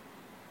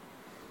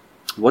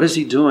 What is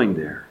he doing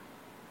there?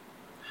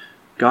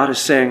 God is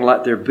saying,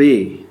 let there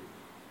be.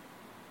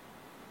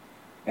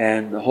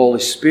 And the Holy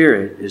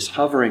Spirit is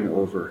hovering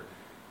over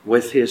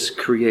with his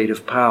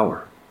creative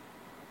power.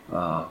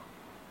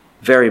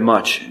 Very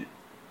much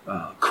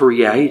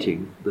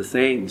creating the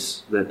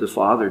things that the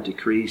Father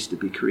decrees to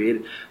be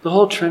created. The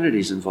whole Trinity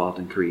is involved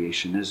in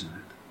creation, isn't it?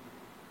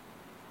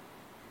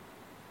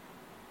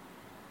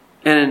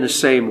 And in the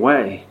same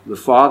way, the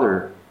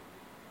Father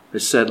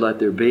has said, let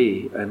there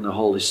be, and the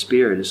Holy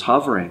Spirit is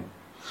hovering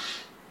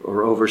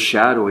or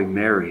overshadowing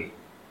Mary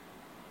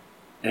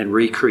and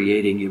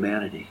recreating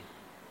humanity.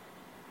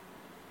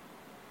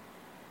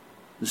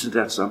 Isn't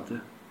that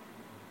something?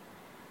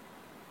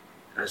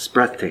 It's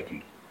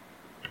breathtaking.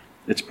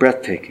 It's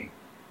breathtaking.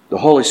 The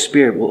Holy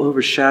Spirit will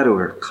overshadow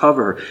her,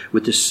 cover her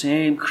with the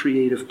same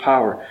creative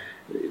power.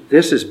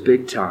 This is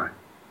big time,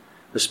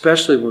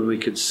 especially when we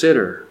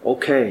consider,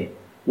 okay,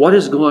 what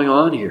is going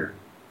on here?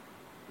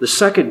 The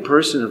second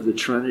person of the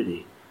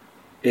Trinity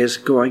is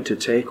going to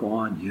take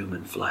on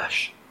human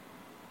flesh.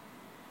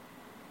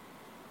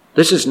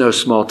 This is no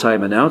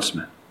small-time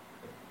announcement.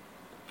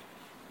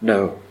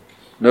 No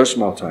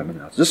small-time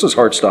announcement. This is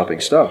heart-stopping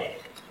stuff.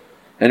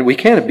 And we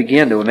can't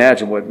begin to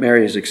imagine what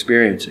Mary is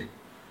experiencing.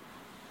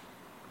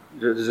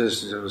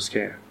 Just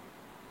can't.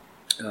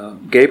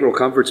 Gabriel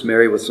comforts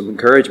Mary with some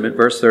encouragement.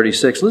 Verse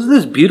 36. Listen to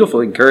this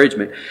beautiful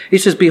encouragement. He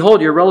says,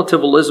 behold, your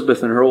relative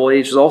Elizabeth in her old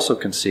age is also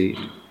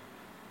conceived.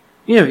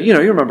 You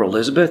remember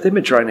Elizabeth? They've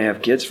been trying to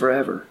have kids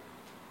forever.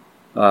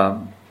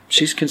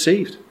 She's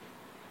conceived.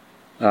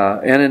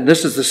 And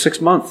this is the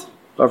 6th month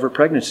of her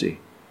pregnancy.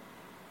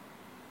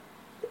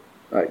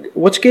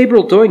 What's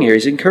Gabriel doing here?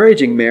 He's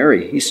encouraging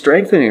Mary. He's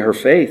strengthening her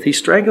faith. He's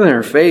strengthening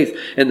her faith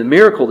in the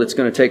miracle that's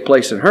going to take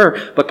place in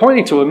her, but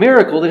pointing to a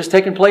miracle that has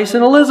taken place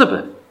in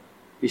Elizabeth.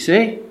 You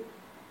see?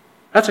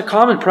 That's a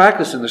common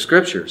practice in the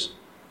Scriptures.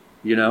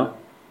 You know?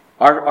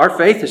 Our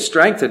faith is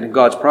strengthened in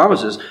God's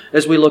promises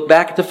as we look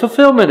back at the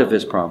fulfillment of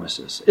His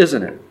promises,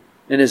 isn't it?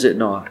 And is it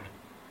not?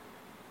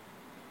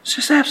 It's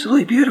just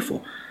absolutely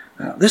beautiful.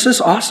 This is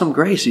awesome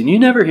grace. And you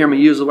never hear me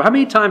use the word. How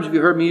many times have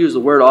you heard me use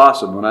the word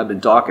awesome when I've been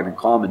talking in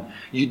common?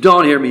 You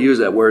don't hear me use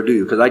that word, do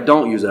you? Because I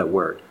don't use that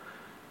word.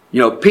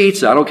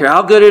 Pizza, I don't care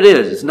how good it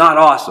is. It's not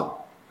awesome.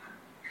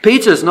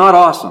 Pizza is not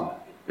awesome.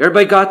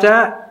 Everybody got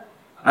that?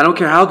 I don't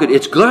care how good.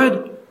 It's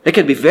good. It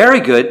can be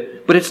very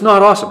good, but it's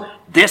not awesome.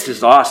 This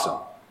is awesome.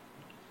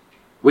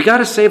 We got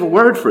to save a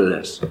word for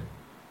this.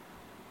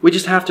 We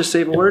just have to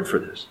save a word for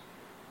this.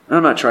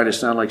 I'm not trying to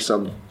sound like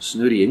some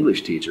snooty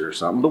English teacher or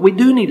something, but we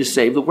do need to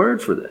save the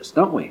word for this,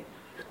 don't we?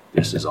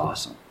 This is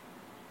awesome.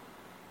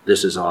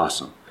 This is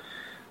awesome.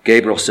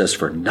 Gabriel says,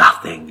 for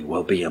nothing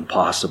will be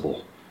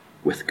impossible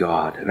with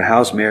God. And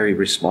how's Mary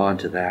respond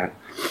to that?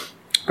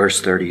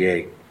 Verse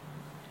 38.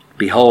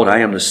 Behold, I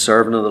am the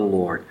servant of the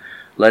Lord.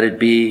 Let it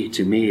be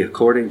to me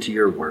according to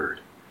your word.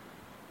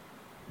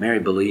 Mary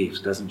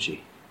believes, doesn't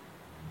she?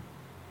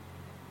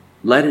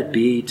 Let it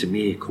be to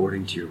me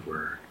according to your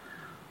word.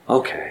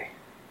 Okay.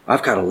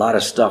 I've got a lot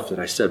of stuff that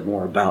I said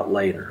more about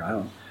later.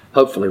 I'll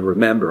hopefully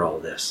remember all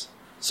this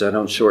so I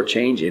don't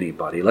shortchange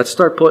anybody. Let's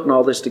start putting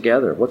all this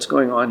together. What's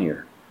going on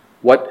here?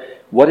 What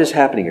is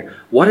happening here?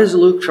 What is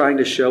Luke trying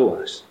to show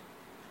us?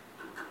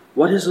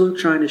 What is Luke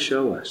trying to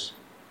show us?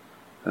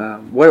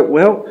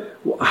 Well,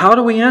 how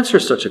do we answer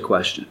such a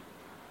question?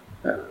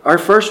 Our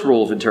first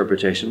rule of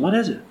interpretation, what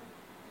is it?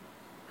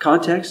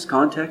 Context,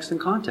 context, and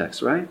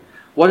context, right?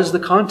 What is the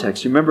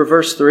context? You remember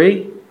verse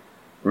 3?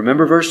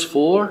 Remember verse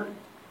 4?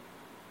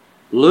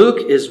 Luke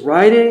is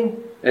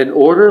writing an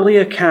orderly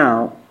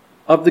account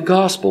of the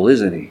gospel,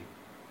 isn't he?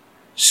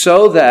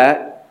 So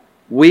that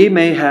we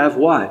may have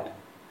what?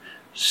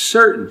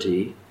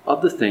 Certainty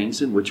of the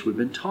things in which we've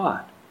been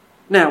taught.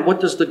 Now, what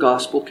does the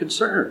gospel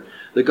concern?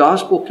 The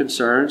gospel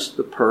concerns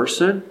the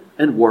person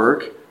and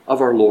work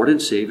of our Lord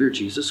and Savior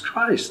Jesus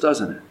Christ,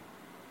 doesn't it?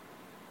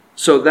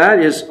 So that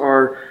is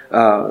our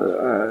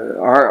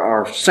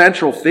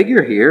central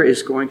figure here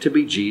is going to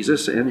be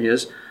Jesus and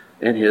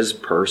his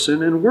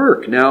person and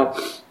work. Now,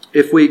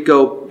 if we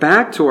go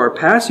back to our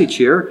passage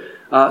here,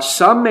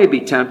 some may be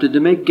tempted to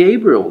make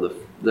Gabriel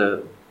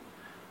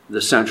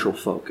the central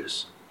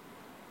focus.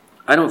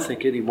 I don't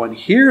think anyone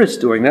here is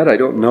doing that. I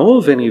don't know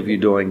of any of you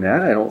doing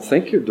that. I don't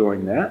think you're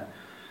doing that.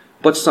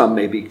 But some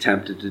may be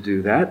tempted to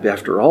do that.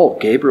 After all,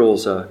 Gabriel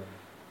is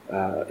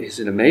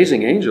an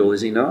amazing angel,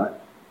 is he not?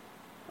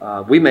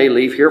 We may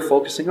leave here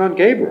focusing on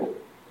Gabriel.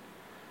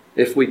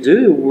 If we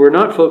do, we're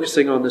not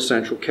focusing on the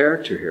central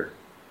character here.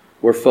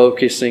 We're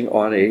focusing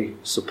on a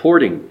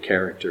supporting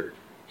character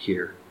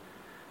here.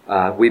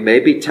 We may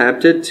be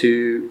tempted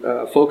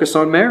to focus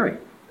on Mary.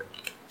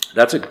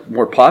 That's a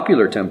more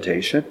popular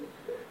temptation.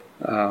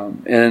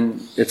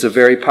 And it's a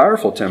very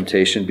powerful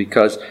temptation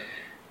because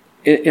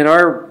in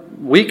our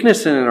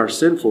weakness and in our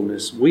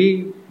sinfulness,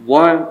 we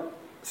want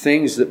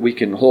things that we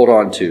can hold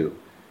on to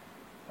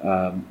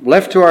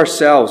Left to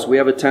ourselves, we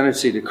have a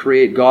tendency to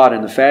create God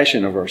in the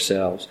fashion of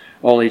ourselves,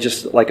 only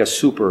just like a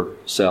super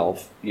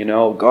self.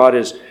 God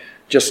is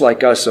just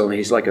like us, only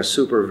He's like a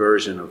super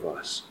version of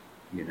us.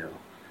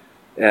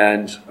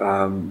 And,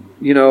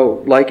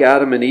 like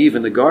Adam and Eve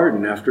in the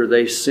garden, after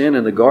they sin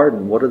in the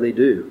garden, what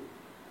do?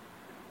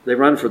 They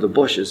run for the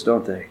bushes,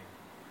 don't they?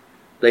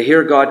 They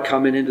hear God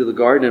coming into the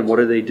garden, and what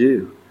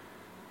do?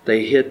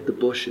 They hit the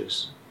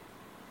bushes.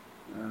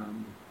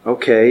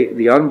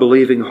 The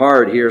unbelieving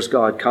heart hears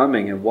God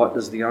coming, and what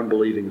does the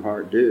unbelieving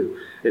heart do?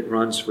 It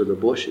runs for the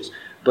bushes.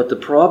 But the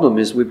problem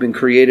is we've been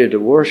created to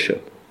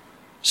worship.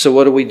 So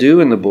what do we do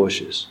in the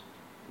bushes?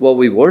 Well,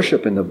 we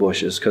worship in the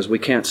bushes because we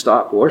can't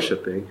stop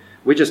worshiping.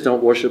 We just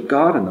don't worship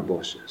God in the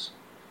bushes.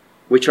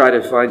 We try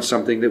to find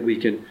something that we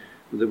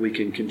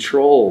can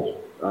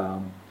control.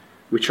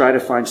 We try to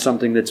find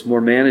something that's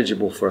more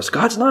manageable for us.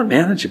 God's not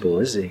manageable,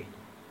 is He?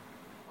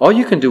 All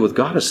you can do with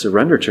God is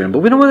surrender to Him. But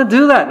we don't want to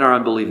do that in our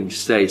unbelieving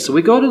state. So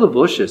we go to the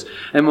bushes.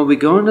 And when we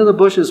go into the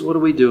bushes, what do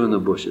we do in the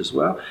bushes?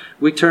 Well,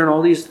 we turn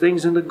all these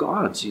things into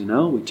gods,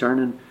 We turn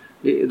in.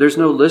 There's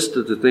no list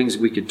of the things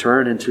we could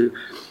turn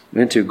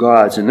into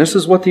gods. And this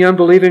is what the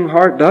unbelieving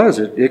heart does.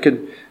 It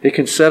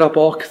can set up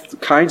all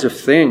kinds of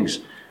things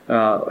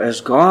as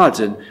gods.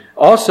 And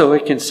also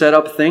it can set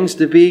up things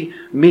to be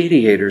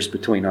mediators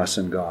between us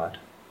and God.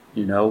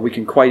 We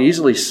can quite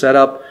easily set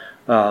up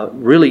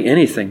really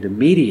anything to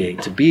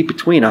mediate, to be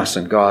between us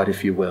and God,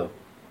 if you will.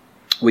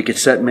 We could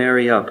set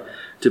Mary up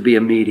to be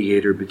a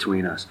mediator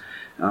between us.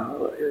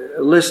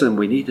 Listen,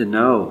 we need to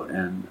know,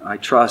 and I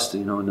trust,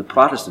 in the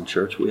Protestant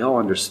church, we all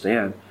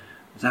understand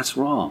that's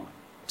wrong,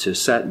 to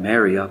set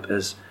Mary up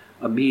as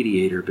a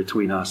mediator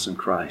between us and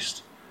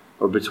Christ,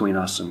 or between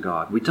us and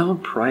God. We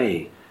don't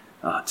pray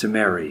to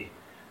Mary.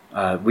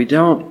 We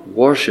don't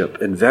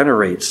worship and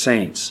venerate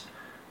saints.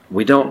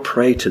 We don't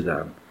pray to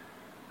them.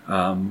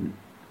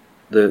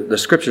 The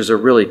scriptures are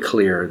really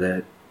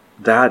clear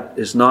that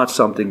is not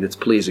something that's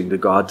pleasing to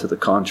God. To the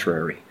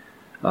contrary,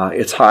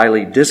 it's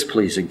highly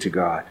displeasing to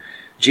God.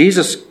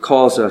 Jesus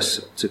calls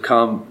us to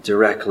come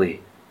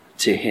directly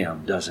to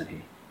Him, doesn't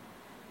He?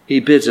 He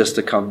bids us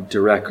to come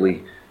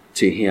directly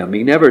to Him.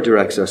 He never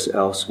directs us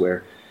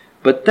elsewhere.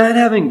 But that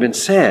having been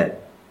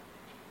said,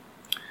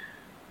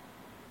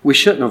 we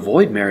shouldn't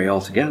avoid Mary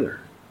altogether.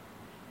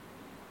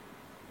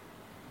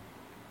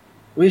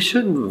 We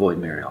shouldn't avoid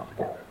Mary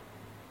altogether.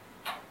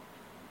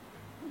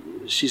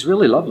 She's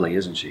really lovely,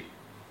 isn't she?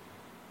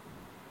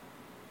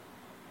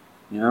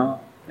 In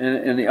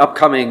the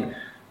upcoming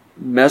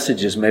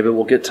messages, maybe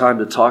we'll get time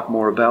to talk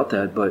more about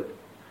that, but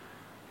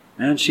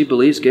man, she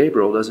believes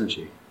Gabriel, doesn't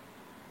she?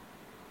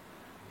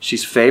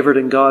 She's favored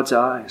in God's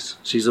eyes.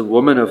 She's a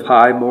woman of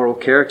high moral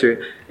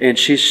character, and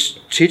she's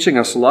teaching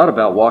us a lot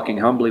about walking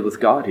humbly with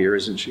God here,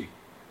 isn't she?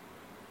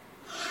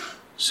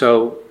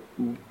 So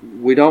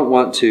we don't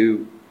want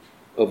to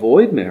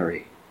avoid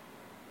Mary,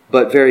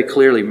 but very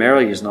clearly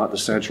Mary is not the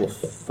central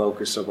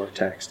focus of our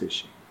text, is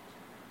she?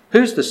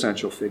 Who's the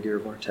central figure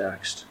of our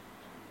text?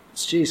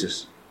 It's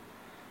Jesus.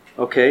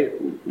 Okay,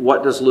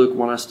 what does Luke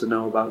want us to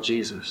know about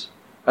Jesus?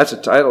 That's the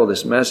title of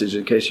this message,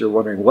 in case you're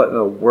wondering what in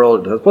the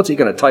world, what's he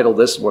going to title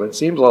this one? It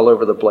seems all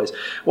over the place.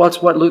 Well,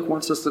 it's what Luke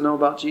wants us to know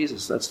about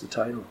Jesus. That's the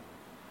title.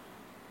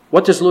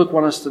 What does Luke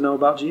want us to know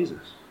about Jesus?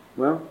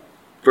 Well,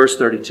 verse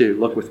 32,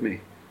 look with me.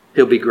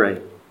 He'll be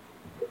great.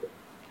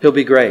 He'll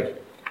be great.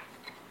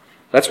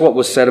 That's what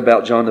was said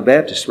about John the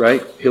Baptist,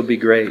 right? He'll be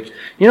great.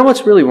 You know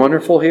what's really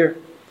wonderful here?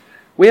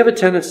 We have a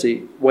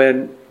tendency,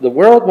 when the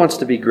world wants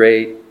to be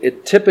great,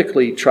 it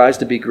typically tries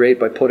to be great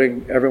by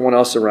putting everyone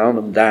else around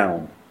them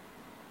down.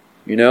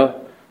 I'm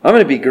going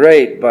to be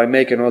great by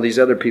making all these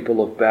other people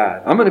look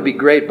bad. I'm going to be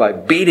great by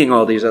beating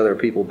all these other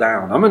people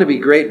down. I'm going to be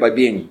great by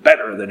being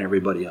better than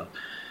everybody else.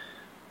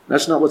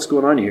 That's not what's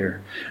going on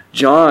here.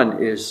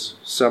 John is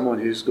someone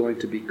who's going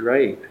to be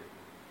great.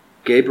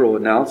 Gabriel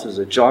announces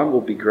that John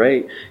will be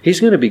great. He's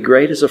going to be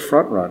great as a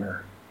front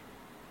runner.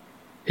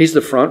 He's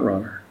the front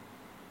runner.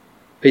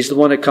 He's the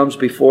one that comes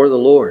before the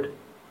Lord.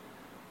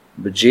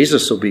 But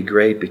Jesus will be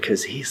great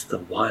because He's the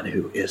one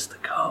who is to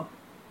come.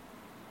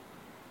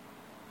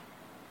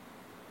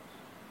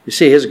 You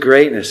see, His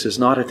greatness is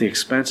not at the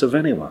expense of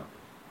anyone.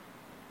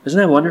 Isn't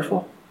that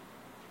wonderful?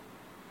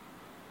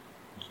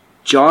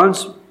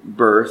 John's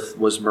birth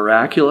was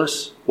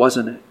miraculous,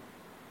 wasn't it?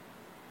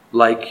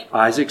 Like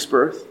Isaac's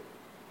birth.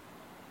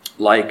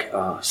 Like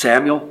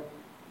Samuel.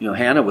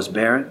 Hannah was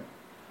barren.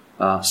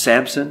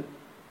 Samson.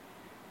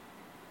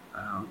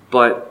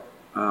 But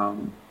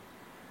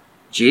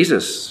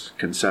Jesus'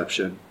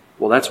 conception,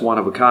 well, that's one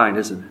of a kind,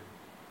 isn't it?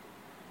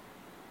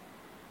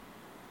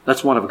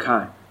 That's one of a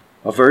kind.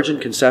 A virgin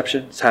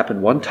conception. It's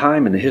happened one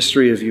time in the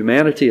history of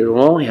humanity. It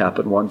will only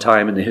happen one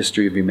time in the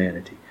history of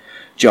humanity.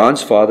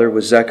 John's father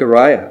was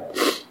Zechariah.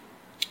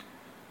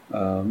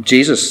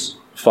 Jesus'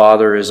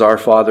 father is our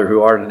Father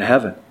who art in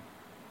heaven.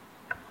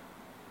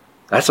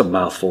 That's a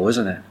mouthful,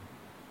 isn't it?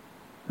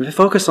 Let's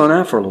focus on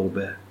that for a little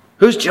bit.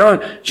 Who's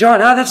John? John,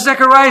 that's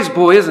Zechariah's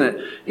boy, isn't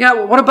it? Yeah,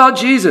 well, what about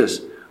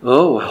Jesus?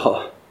 Oh,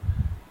 well,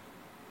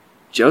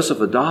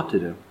 Joseph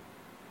adopted him.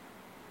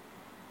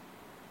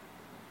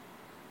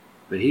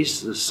 but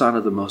He's the Son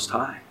of the Most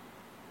High.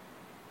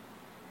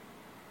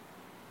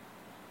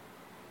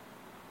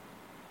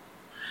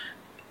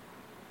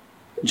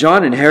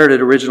 John inherited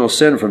original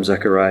sin from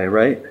Zechariah,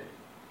 right?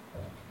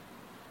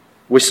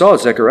 We saw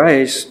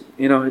Zechariah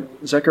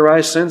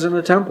sins in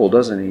the temple,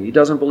 doesn't he? He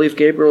doesn't believe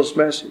Gabriel's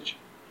message.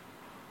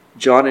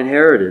 John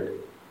inherited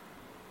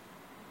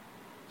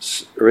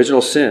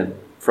original sin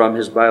from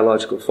his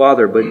biological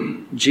father,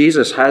 but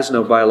Jesus has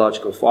no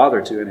biological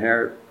father to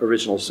inherit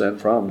original sin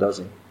from, does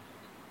he?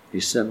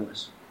 He's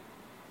sinless.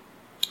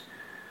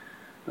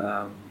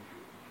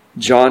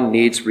 John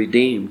needs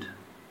redeemed.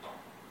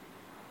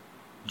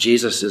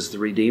 Jesus is the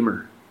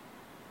Redeemer.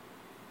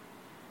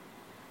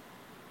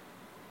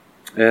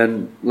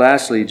 And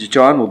lastly,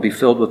 John will be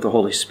filled with the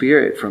Holy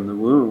Spirit from the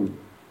womb.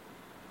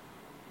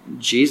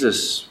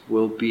 Jesus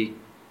will be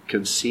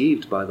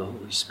conceived by the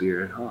Holy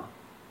Spirit, huh?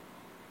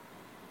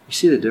 You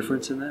see the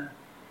difference in that?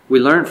 We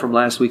learned from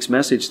last week's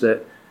text,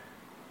 that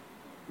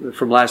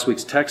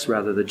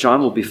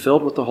John will be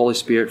filled with the Holy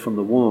Spirit from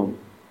the womb.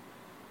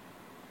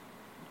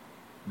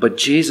 But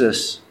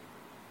Jesus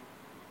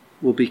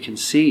will be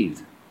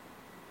conceived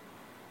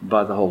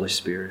by the Holy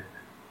Spirit.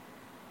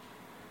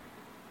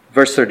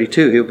 Verse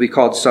 32, he will be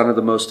called Son of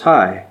the Most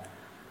High.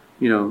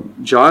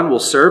 John will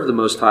serve the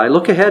Most High.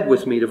 Look ahead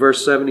with me to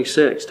verse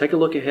 76. Take a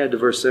look ahead to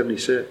verse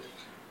 76.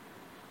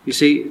 You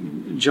see,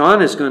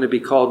 John is going to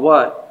be called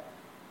what?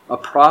 A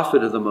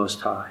prophet of the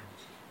Most High.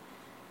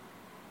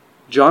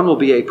 John will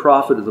be a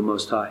prophet of the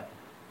Most High.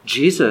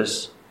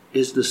 Jesus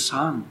is the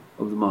Son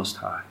of the Most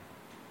High.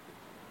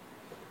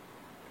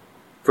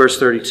 Verse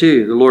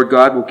 32, the Lord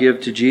God will give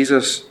to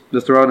Jesus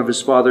the throne of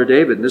his father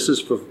David. And this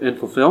is in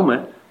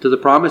fulfillment to the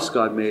promise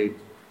God made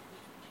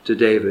to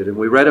David. And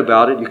we read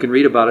about it. You can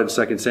read about it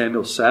in 2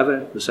 Samuel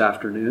 7 this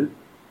afternoon.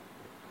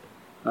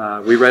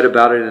 We read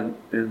about it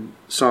in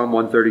Psalm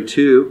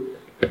 132.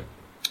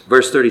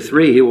 Verse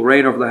 33, he will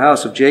reign over the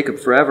house of Jacob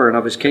forever, and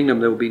of his kingdom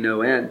there will be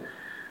no end.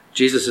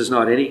 Jesus is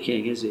not any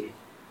king, is he?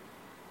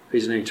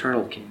 He's an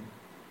eternal king.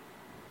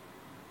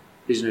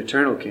 He's an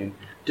eternal king.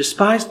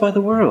 Despised by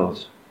the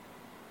world.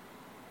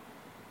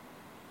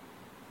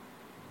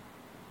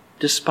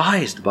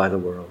 Despised by the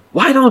world.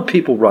 Why don't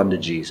people run to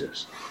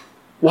Jesus?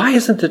 Why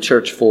isn't the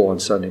church full on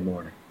Sunday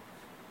morning?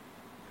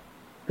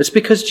 It's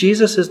because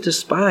Jesus is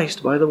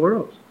despised by the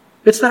world.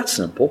 It's that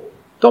simple.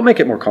 Don't make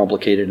it more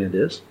complicated than it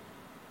is.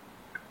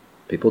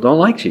 People don't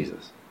like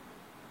Jesus.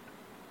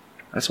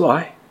 That's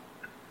why.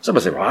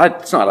 Somebody say, well,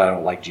 it's not I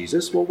don't like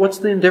Jesus. Well, what's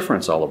the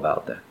indifference all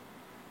about then?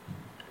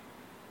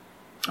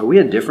 Are we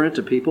indifferent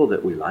to people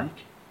that we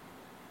like?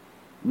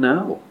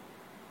 No.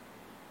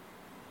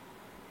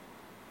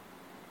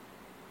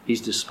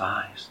 He's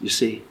despised. You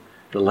see,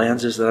 the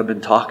lenses that I've been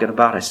talking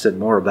about, I said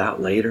more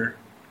about later.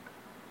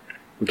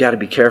 We've got to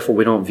be careful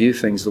we don't view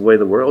things the way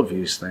the world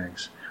views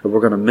things, or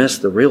we're going to miss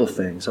the real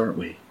things, aren't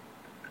we?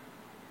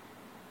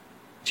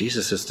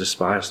 Jesus is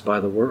despised by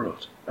the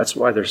world. That's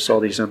why there's all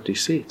these empty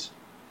seats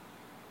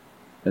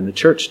in the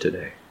church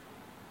today.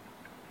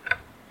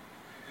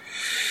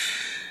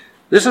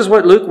 This is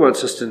what Luke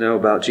wants us to know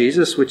about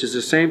Jesus, which is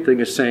the same thing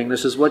as saying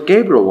this is what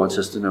Gabriel wants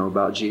us to know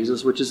about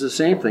Jesus, which is the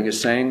same thing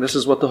as saying this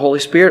is what the Holy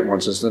Spirit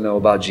wants us to know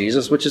about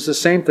Jesus, which is the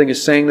same thing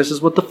as saying this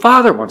is what the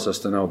Father wants us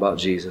to know about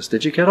Jesus.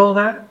 Did you get all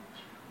that?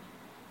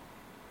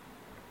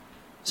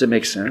 Does it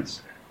make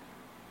sense?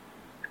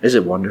 Is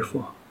it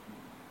wonderful?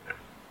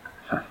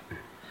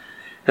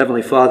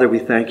 Heavenly Father, we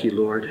thank you,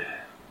 Lord.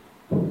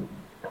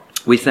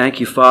 We thank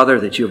you, Father,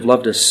 that you have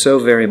loved us so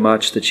very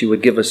much that you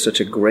would give us such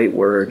a great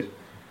word.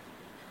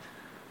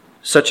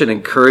 Such an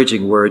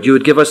encouraging word. You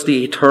would give us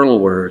the eternal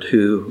Word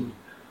who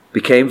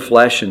became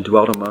flesh and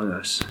dwelt among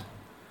us.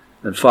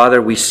 And Father,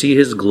 we see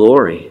His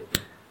glory.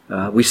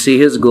 We see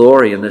His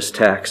glory in this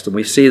text, and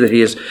we see that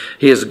He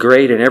is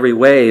great in every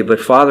way.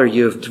 But Father,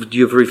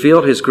 you've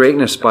revealed His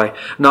greatness by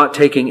not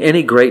taking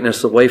any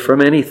greatness away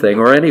from anything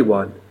or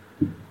anyone.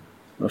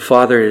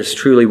 Father, it is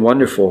truly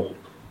wonderful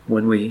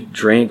when we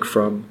drink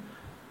from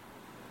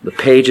the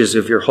pages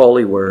of your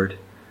holy word.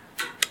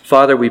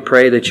 Father, we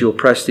pray that you will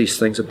press these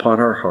things upon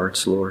our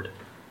hearts, Lord.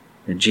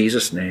 In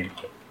Jesus' name,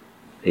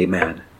 amen.